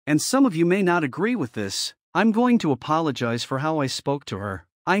 Lastly, and some of you may not agree with this, I'm going to apologize for how I spoke to her.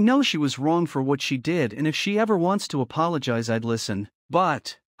 I know she was wrong for what she did, and if she ever wants to apologize, I'd listen.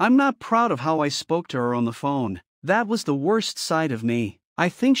 But I'm not proud of how I spoke to her on the phone. That was the worst side of me. I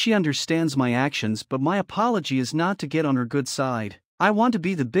think she understands my actions, but my apology is not to get on her good side. I want to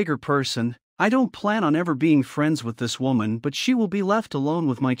be the bigger person. I don't plan on ever being friends with this woman, but she will be left alone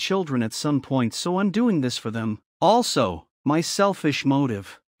with my children at some point, so I'm doing this for them. Also, my selfish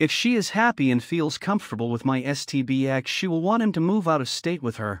motive. If she is happy and feels comfortable with my STBX, she will want him to move out of state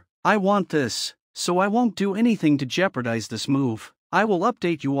with her. I want this, so I won't do anything to jeopardize this move. I will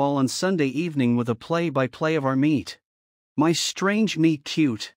update you all on Sunday evening with a play-by-play of our meet. My strange meet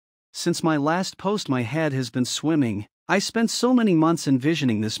cute. Since my last post, my head has been swimming. I spent so many months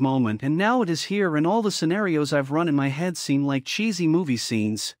envisioning this moment, and now it is here, and all the scenarios I've run in my head seem like cheesy movie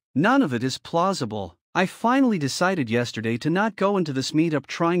scenes. None of it is plausible. I finally decided yesterday to not go into this meetup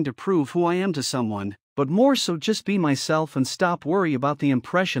trying to prove who I am to someone, but more so just be myself and stop worry about the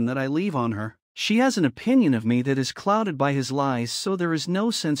impression that I leave on her. She has an opinion of me that is clouded by his lies, so there is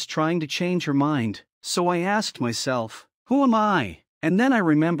no sense trying to change her mind. So I asked myself, who am I? And then I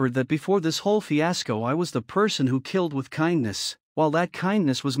remembered that before this whole fiasco I was the person who killed with kindness, while that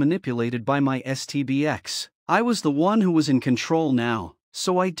kindness was manipulated by my STBX. I was the one who was in control now,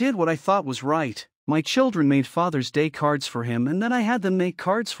 so I did what I thought was right. My children made Father's Day cards for him, and then I had them make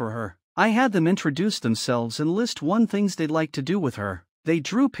cards for her. I had them introduce themselves and list things they'd like to do with her. They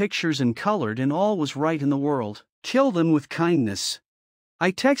drew pictures and colored, and all was right in the world. Kill them with kindness.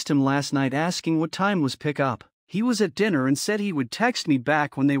 I texted him last night asking what time was pick up. He was at dinner and said he would text me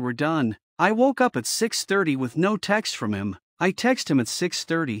back when they were done. I woke up at 6:30 with no text from him. I texted him at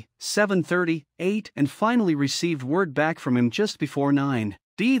 6:30, 7:30, 8, and finally received word back from him just before 9.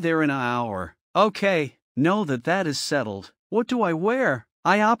 Be there in an hour. Okay, know that is settled. What do I wear?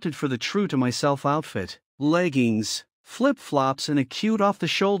 I opted for the true to myself outfit. Leggings, flip-flops, and a cute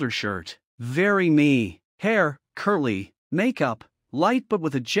off-the-shoulder shirt. Very me. Hair, curly. Makeup, light but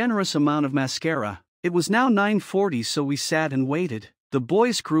with a generous amount of mascara. It was now 9:40, so we sat and waited. The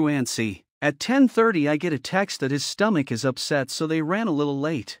boys grew antsy. At 10:30 I get a text that his stomach is upset, so they ran a little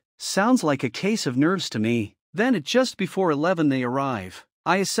late. Sounds like a case of nerves to me. Then at just before 11 they arrive.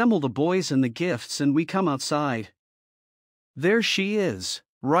 I assemble the boys and the gifts and we come outside. There she is,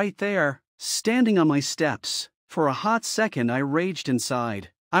 right there, standing on my steps. For a hot second I raged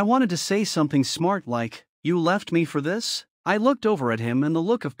inside. I wanted to say something smart like, "You left me for this?" I looked over at him and the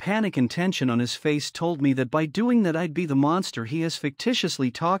look of panic and tension on his face told me that by doing that I'd be the monster he has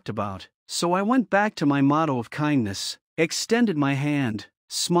fictitiously talked about. So I went back to my motto of kindness, extended my hand,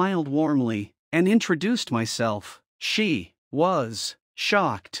 smiled warmly, and introduced myself. She was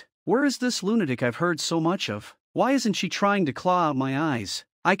shocked. Where is this lunatic I've heard so much of? Why isn't she trying to claw out my eyes?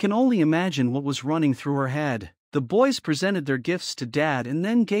 I can only imagine what was running through her head. The boys presented their gifts to Dad and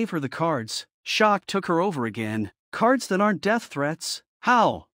then gave her the cards. Shock took her over again. Cards that aren't death threats?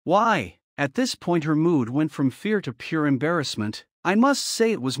 How? Why? At this point her mood went from fear to pure embarrassment. I must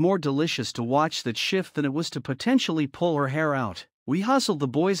say it was more delicious to watch that shift than it was to potentially pull her hair out. We hustled the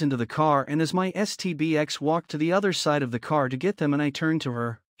boys into the car and as my STBX walked to the other side of the car to get them and I turned to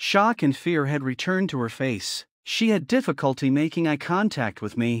her. Shock and fear had returned to her face. She had difficulty making eye contact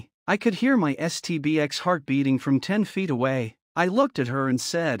with me. I could hear my STBX heart beating from 10 feet away. I looked at her and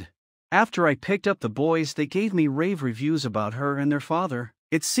said, after I picked up the boys they gave me rave reviews about her and their father.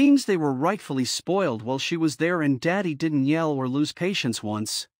 It seems they were rightfully spoiled while she was there and Daddy didn't yell or lose patience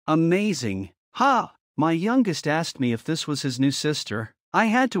once. Amazing. Ha! My youngest asked me if this was his new sister. I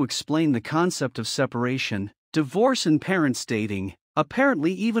had to explain the concept of separation, divorce and parents dating.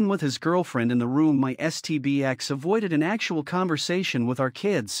 Apparently even with his girlfriend in the room my STBX avoided an actual conversation with our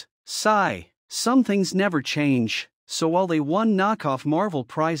kids. Sigh. Some things never change. So while they won knockoff Marvel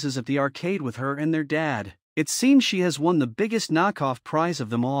prizes at the arcade with her and their dad, it seems she has won the biggest knockoff prize of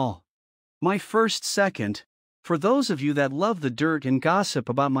them all. My first second. For those of you that love the dirt and gossip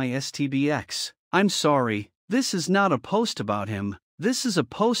about my STBX, I'm sorry, this is not a post about him, this is a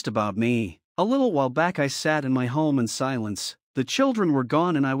post about me. A little while back I sat in my home in silence. The children were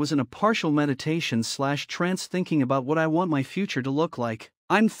gone and I was in a partial meditation/trance thinking about what I want my future to look like.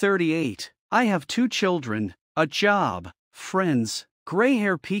 I'm 38. I have 2 children. A job, friends, gray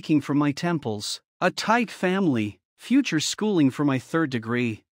hair peeking from my temples, a tight family, future schooling for my 3rd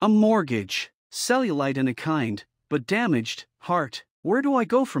degree, a mortgage, cellulite and a kind, but damaged, heart. Where do I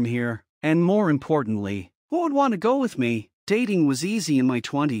go from here? And more importantly, who would want to go with me? Dating was easy in my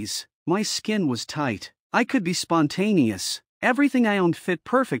 20s, my skin was tight, I could be spontaneous, everything I owned fit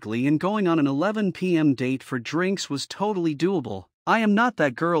perfectly and going on an 11 p.m. date for drinks was totally doable. I am not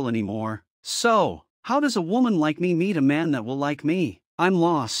that girl anymore. So, how does a woman like me meet a man that will like me? I'm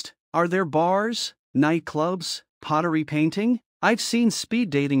lost. Are there bars, nightclubs, pottery painting? I've seen speed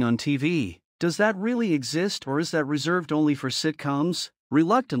dating on TV. Does that really exist or is that reserved only for sitcoms?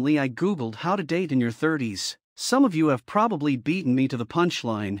 Reluctantly I googled how to date in your 30s. Some of you have probably beaten me to the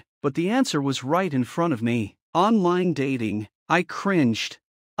punchline, but the answer was right in front of me. Online dating. I cringed.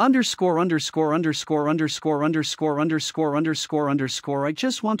 _______________________ I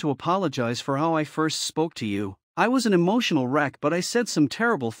just want to apologize for how I first spoke to you. I was an emotional wreck but I said some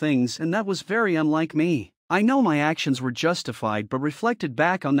terrible things and that was very unlike me. I know my actions were justified but reflected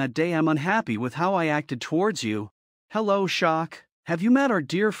back on that day I'm unhappy with how I acted towards you. Hello Shock. Have you met our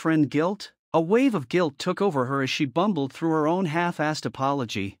dear friend Guilt? A wave of guilt took over her as she bumbled through her own half-assed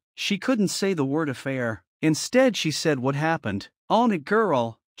apology. She couldn't say the word affair. Instead she said what happened. Own it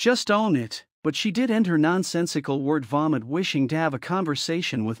girl. Just own it. But she did end her nonsensical word vomit wishing to have a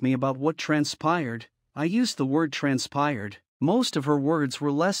conversation with me about what transpired. I used the word transpired. Most of her words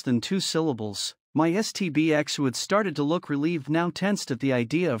were less than 2 syllables. My STBX who had started to look relieved now tensed at the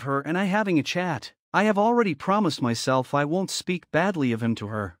idea of her and I having a chat. I have already promised myself I won't speak badly of him to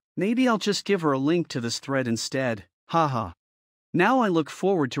her. Maybe I'll just give her a link to this thread instead. Haha. Now I look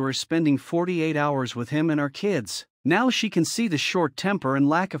forward to her spending 48 hours with him and our kids. Now she can see the short temper and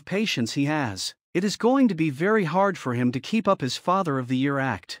lack of patience he has. It is going to be very hard for him to keep up his Father of the Year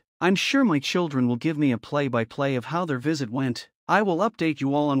act. I'm sure my children will give me a play-by-play of how their visit went. I will update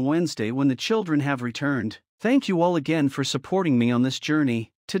you all on Wednesday when the children have returned. Thank you all again for supporting me on this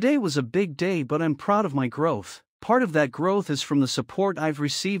journey. Today was a big day but I'm proud of my growth. Part of that growth is from the support I've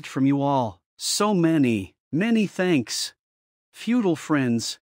received from you all. So many thanks. Feudal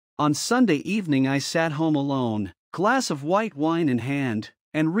friends. On Sunday evening I sat home alone, glass of white wine in hand,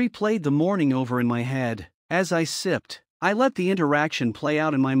 and replayed the morning over in my head. As I sipped, I let the interaction play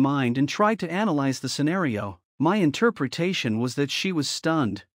out in my mind and tried to analyze the scenario. My interpretation was that she was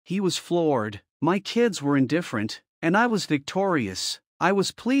stunned, he was floored, my kids were indifferent, and I was victorious. I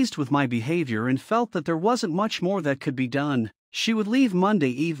was pleased with my behavior and felt that there wasn't much more that could be done. She would leave Monday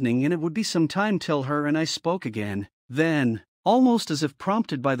evening and it would be some time till her and I spoke again. Then, almost as if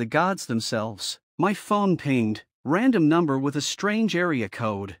prompted by the gods themselves, my phone pinged, random number with a strange area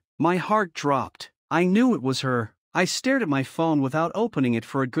code. My heart dropped. I knew it was her. I stared at my phone without opening it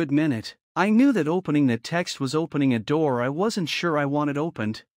for a good minute. I knew that opening that text was opening a door I wasn't sure I wanted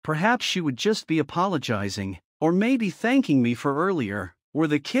opened. Perhaps she would just be apologizing, or maybe thanking me for earlier. Were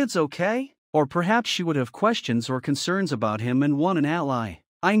the kids okay? Or perhaps she would have questions or concerns about him and want an ally.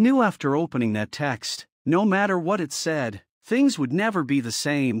 I knew after opening that text, no matter what it said, things would never be the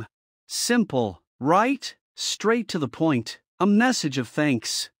same. Simple, right? Straight to the point. A message of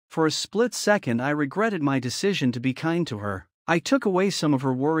thanks. For a split second I regretted my decision to be kind to her. I took away some of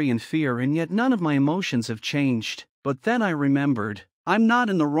her worry and fear, and yet none of my emotions have changed. But then I remembered, I'm not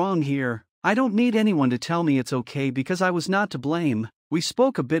in the wrong here. I don't need anyone to tell me it's okay because I was not to blame. We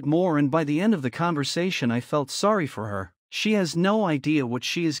spoke a bit more, and by the end of the conversation I felt sorry for her. She has no idea what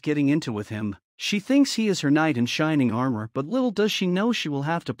she is getting into with him. She thinks he is her knight in shining armor, but little does she know she will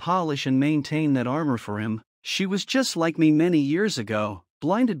have to polish and maintain that armor for him. She was just like me many years ago,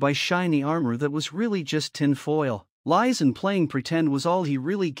 blinded by shiny armor that was really just tin foil. Lies and playing pretend was all he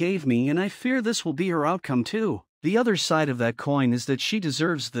really gave me, and I fear this will be her outcome too. The other side of that coin is that she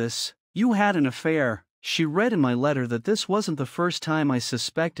deserves this. You had an affair. She read in my letter that this wasn't the first time I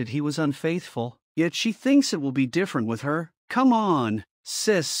suspected he was unfaithful, yet she thinks it will be different with her. Come on,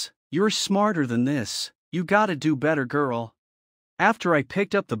 sis, you're smarter than this. You gotta do better, girl. After I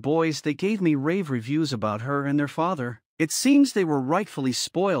picked up the boys, they gave me rave reviews about her and their father. It seems they were rightfully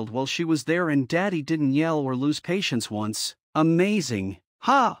spoiled while she was there, and Daddy didn't yell or lose patience once. Amazing.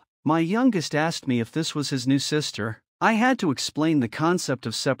 Ha! My youngest asked me if this was his new sister. I had to explain the concept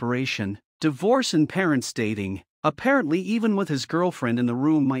of separation, divorce and parents dating. Apparently even with his girlfriend in the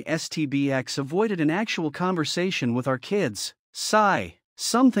room, my STBX avoided an actual conversation with our kids. Sigh.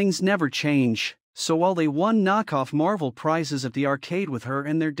 Some things never change. So while they won knockoff Marvel prizes at the arcade with her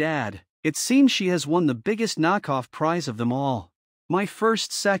and their dad, it seems she has won the biggest knockoff prize of them all. My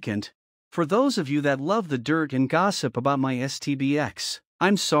first second. For those of you that love the dirt and gossip about my STBX,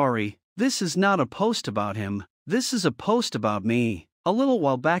 I'm sorry, this is not a post about him. This is a post about me. A little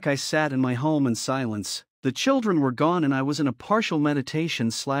while back I sat in my home in silence. The children were gone and I was in a partial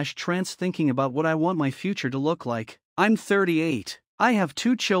meditation/trance thinking about what I want my future to look like. I'm 38. I have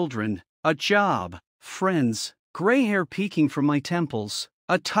 2 children, a job, friends, gray hair peeking from my temples,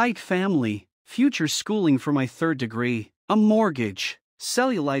 a tight family, future schooling for my 3rd degree, a mortgage,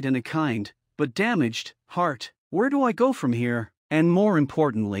 cellulite and a kind, but damaged, heart. Where do I go from here? And more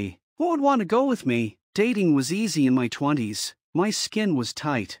importantly, who would want to go with me? Dating was easy in my 20s. My skin was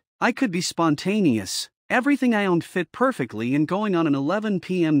tight. I could be spontaneous. Everything I owned fit perfectly, and going on an 11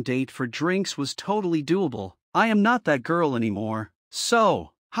 p.m. date for drinks was totally doable. I am not that girl anymore.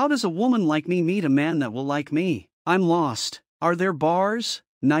 So, how does a woman like me meet a man that will like me? I'm lost. Are there bars,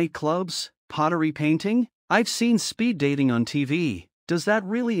 nightclubs, pottery painting? I've seen speed dating on TV. Does that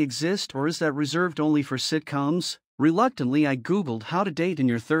really exist, or is that reserved only for sitcoms? Reluctantly I googled how to date in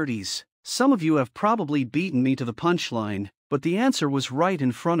your 30s. Some of you have probably beaten me to the punchline, but the answer was right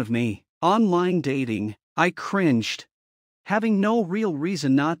in front of me. Online dating. I cringed. Having no real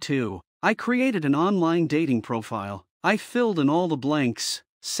reason not to, I created an online dating profile. I filled in all the blanks,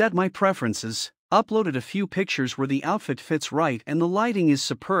 set my preferences, uploaded a few pictures where the outfit fits right and the lighting is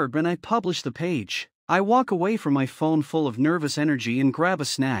superb, and I published the page. I walk away from my phone full of nervous energy and grab a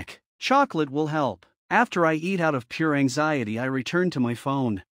snack. Chocolate will help. After I eat out of pure anxiety, I return to my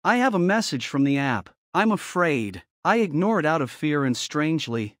phone. I have a message from the app. I'm afraid. I ignore it out of fear and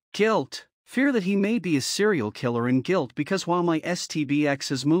strangely, guilt. Fear that he may be a serial killer, and guilt because while my STBX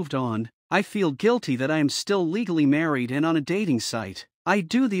has moved on, I feel guilty that I am still legally married and on a dating site. I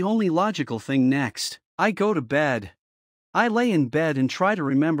do the only logical thing next. I go to bed. I lay in bed and try to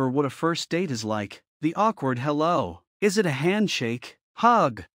remember what a first date is like. The awkward hello. Is it a handshake,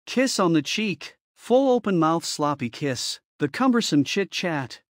 hug, kiss on the cheek, full open mouth sloppy kiss, the cumbersome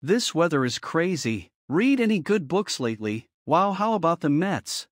chit-chat? This weather is crazy. Read any good books lately? Wow, how about the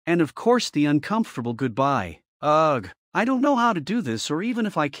Mets? And of course the uncomfortable goodbye. Ugh, I don't know how to do this, or even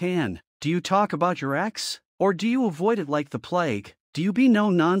if I can. Do you talk about your ex? Or do you avoid it like the plague? Do you be no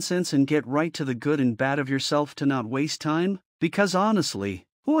nonsense and get right to the good and bad of yourself to not waste time? Because honestly,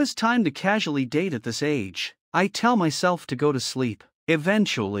 who has time to casually date at this age? I tell myself to go to sleep.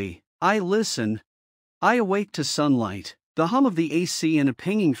 Eventually, I listen. I awake to sunlight, the hum of the AC and a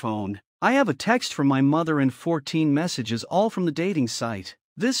pinging phone. I have a text from my mother and 14 messages, all from the dating site.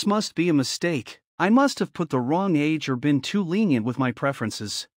 This must be a mistake. I must have put the wrong age or been too lenient with my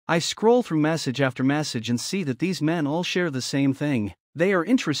preferences. I scroll through message after message and see that these men all share the same thing. They are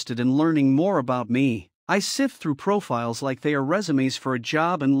interested in learning more about me. I sift through profiles like they are resumes for a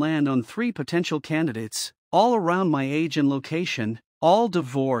job and land on 3 potential candidates, all around my age and location, all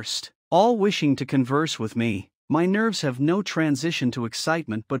divorced, all wishing to converse with me. My nerves have no transition to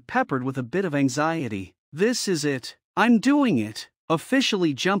excitement but peppered with a bit of anxiety. This is it. I'm doing it.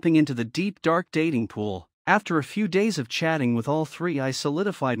 Officially jumping into the deep dark dating pool. After a few days of chatting with all three, I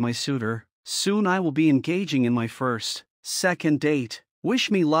solidified my suitor. Soon I will be engaging in my first, second date.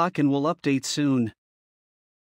 Wish me luck and we'll update soon.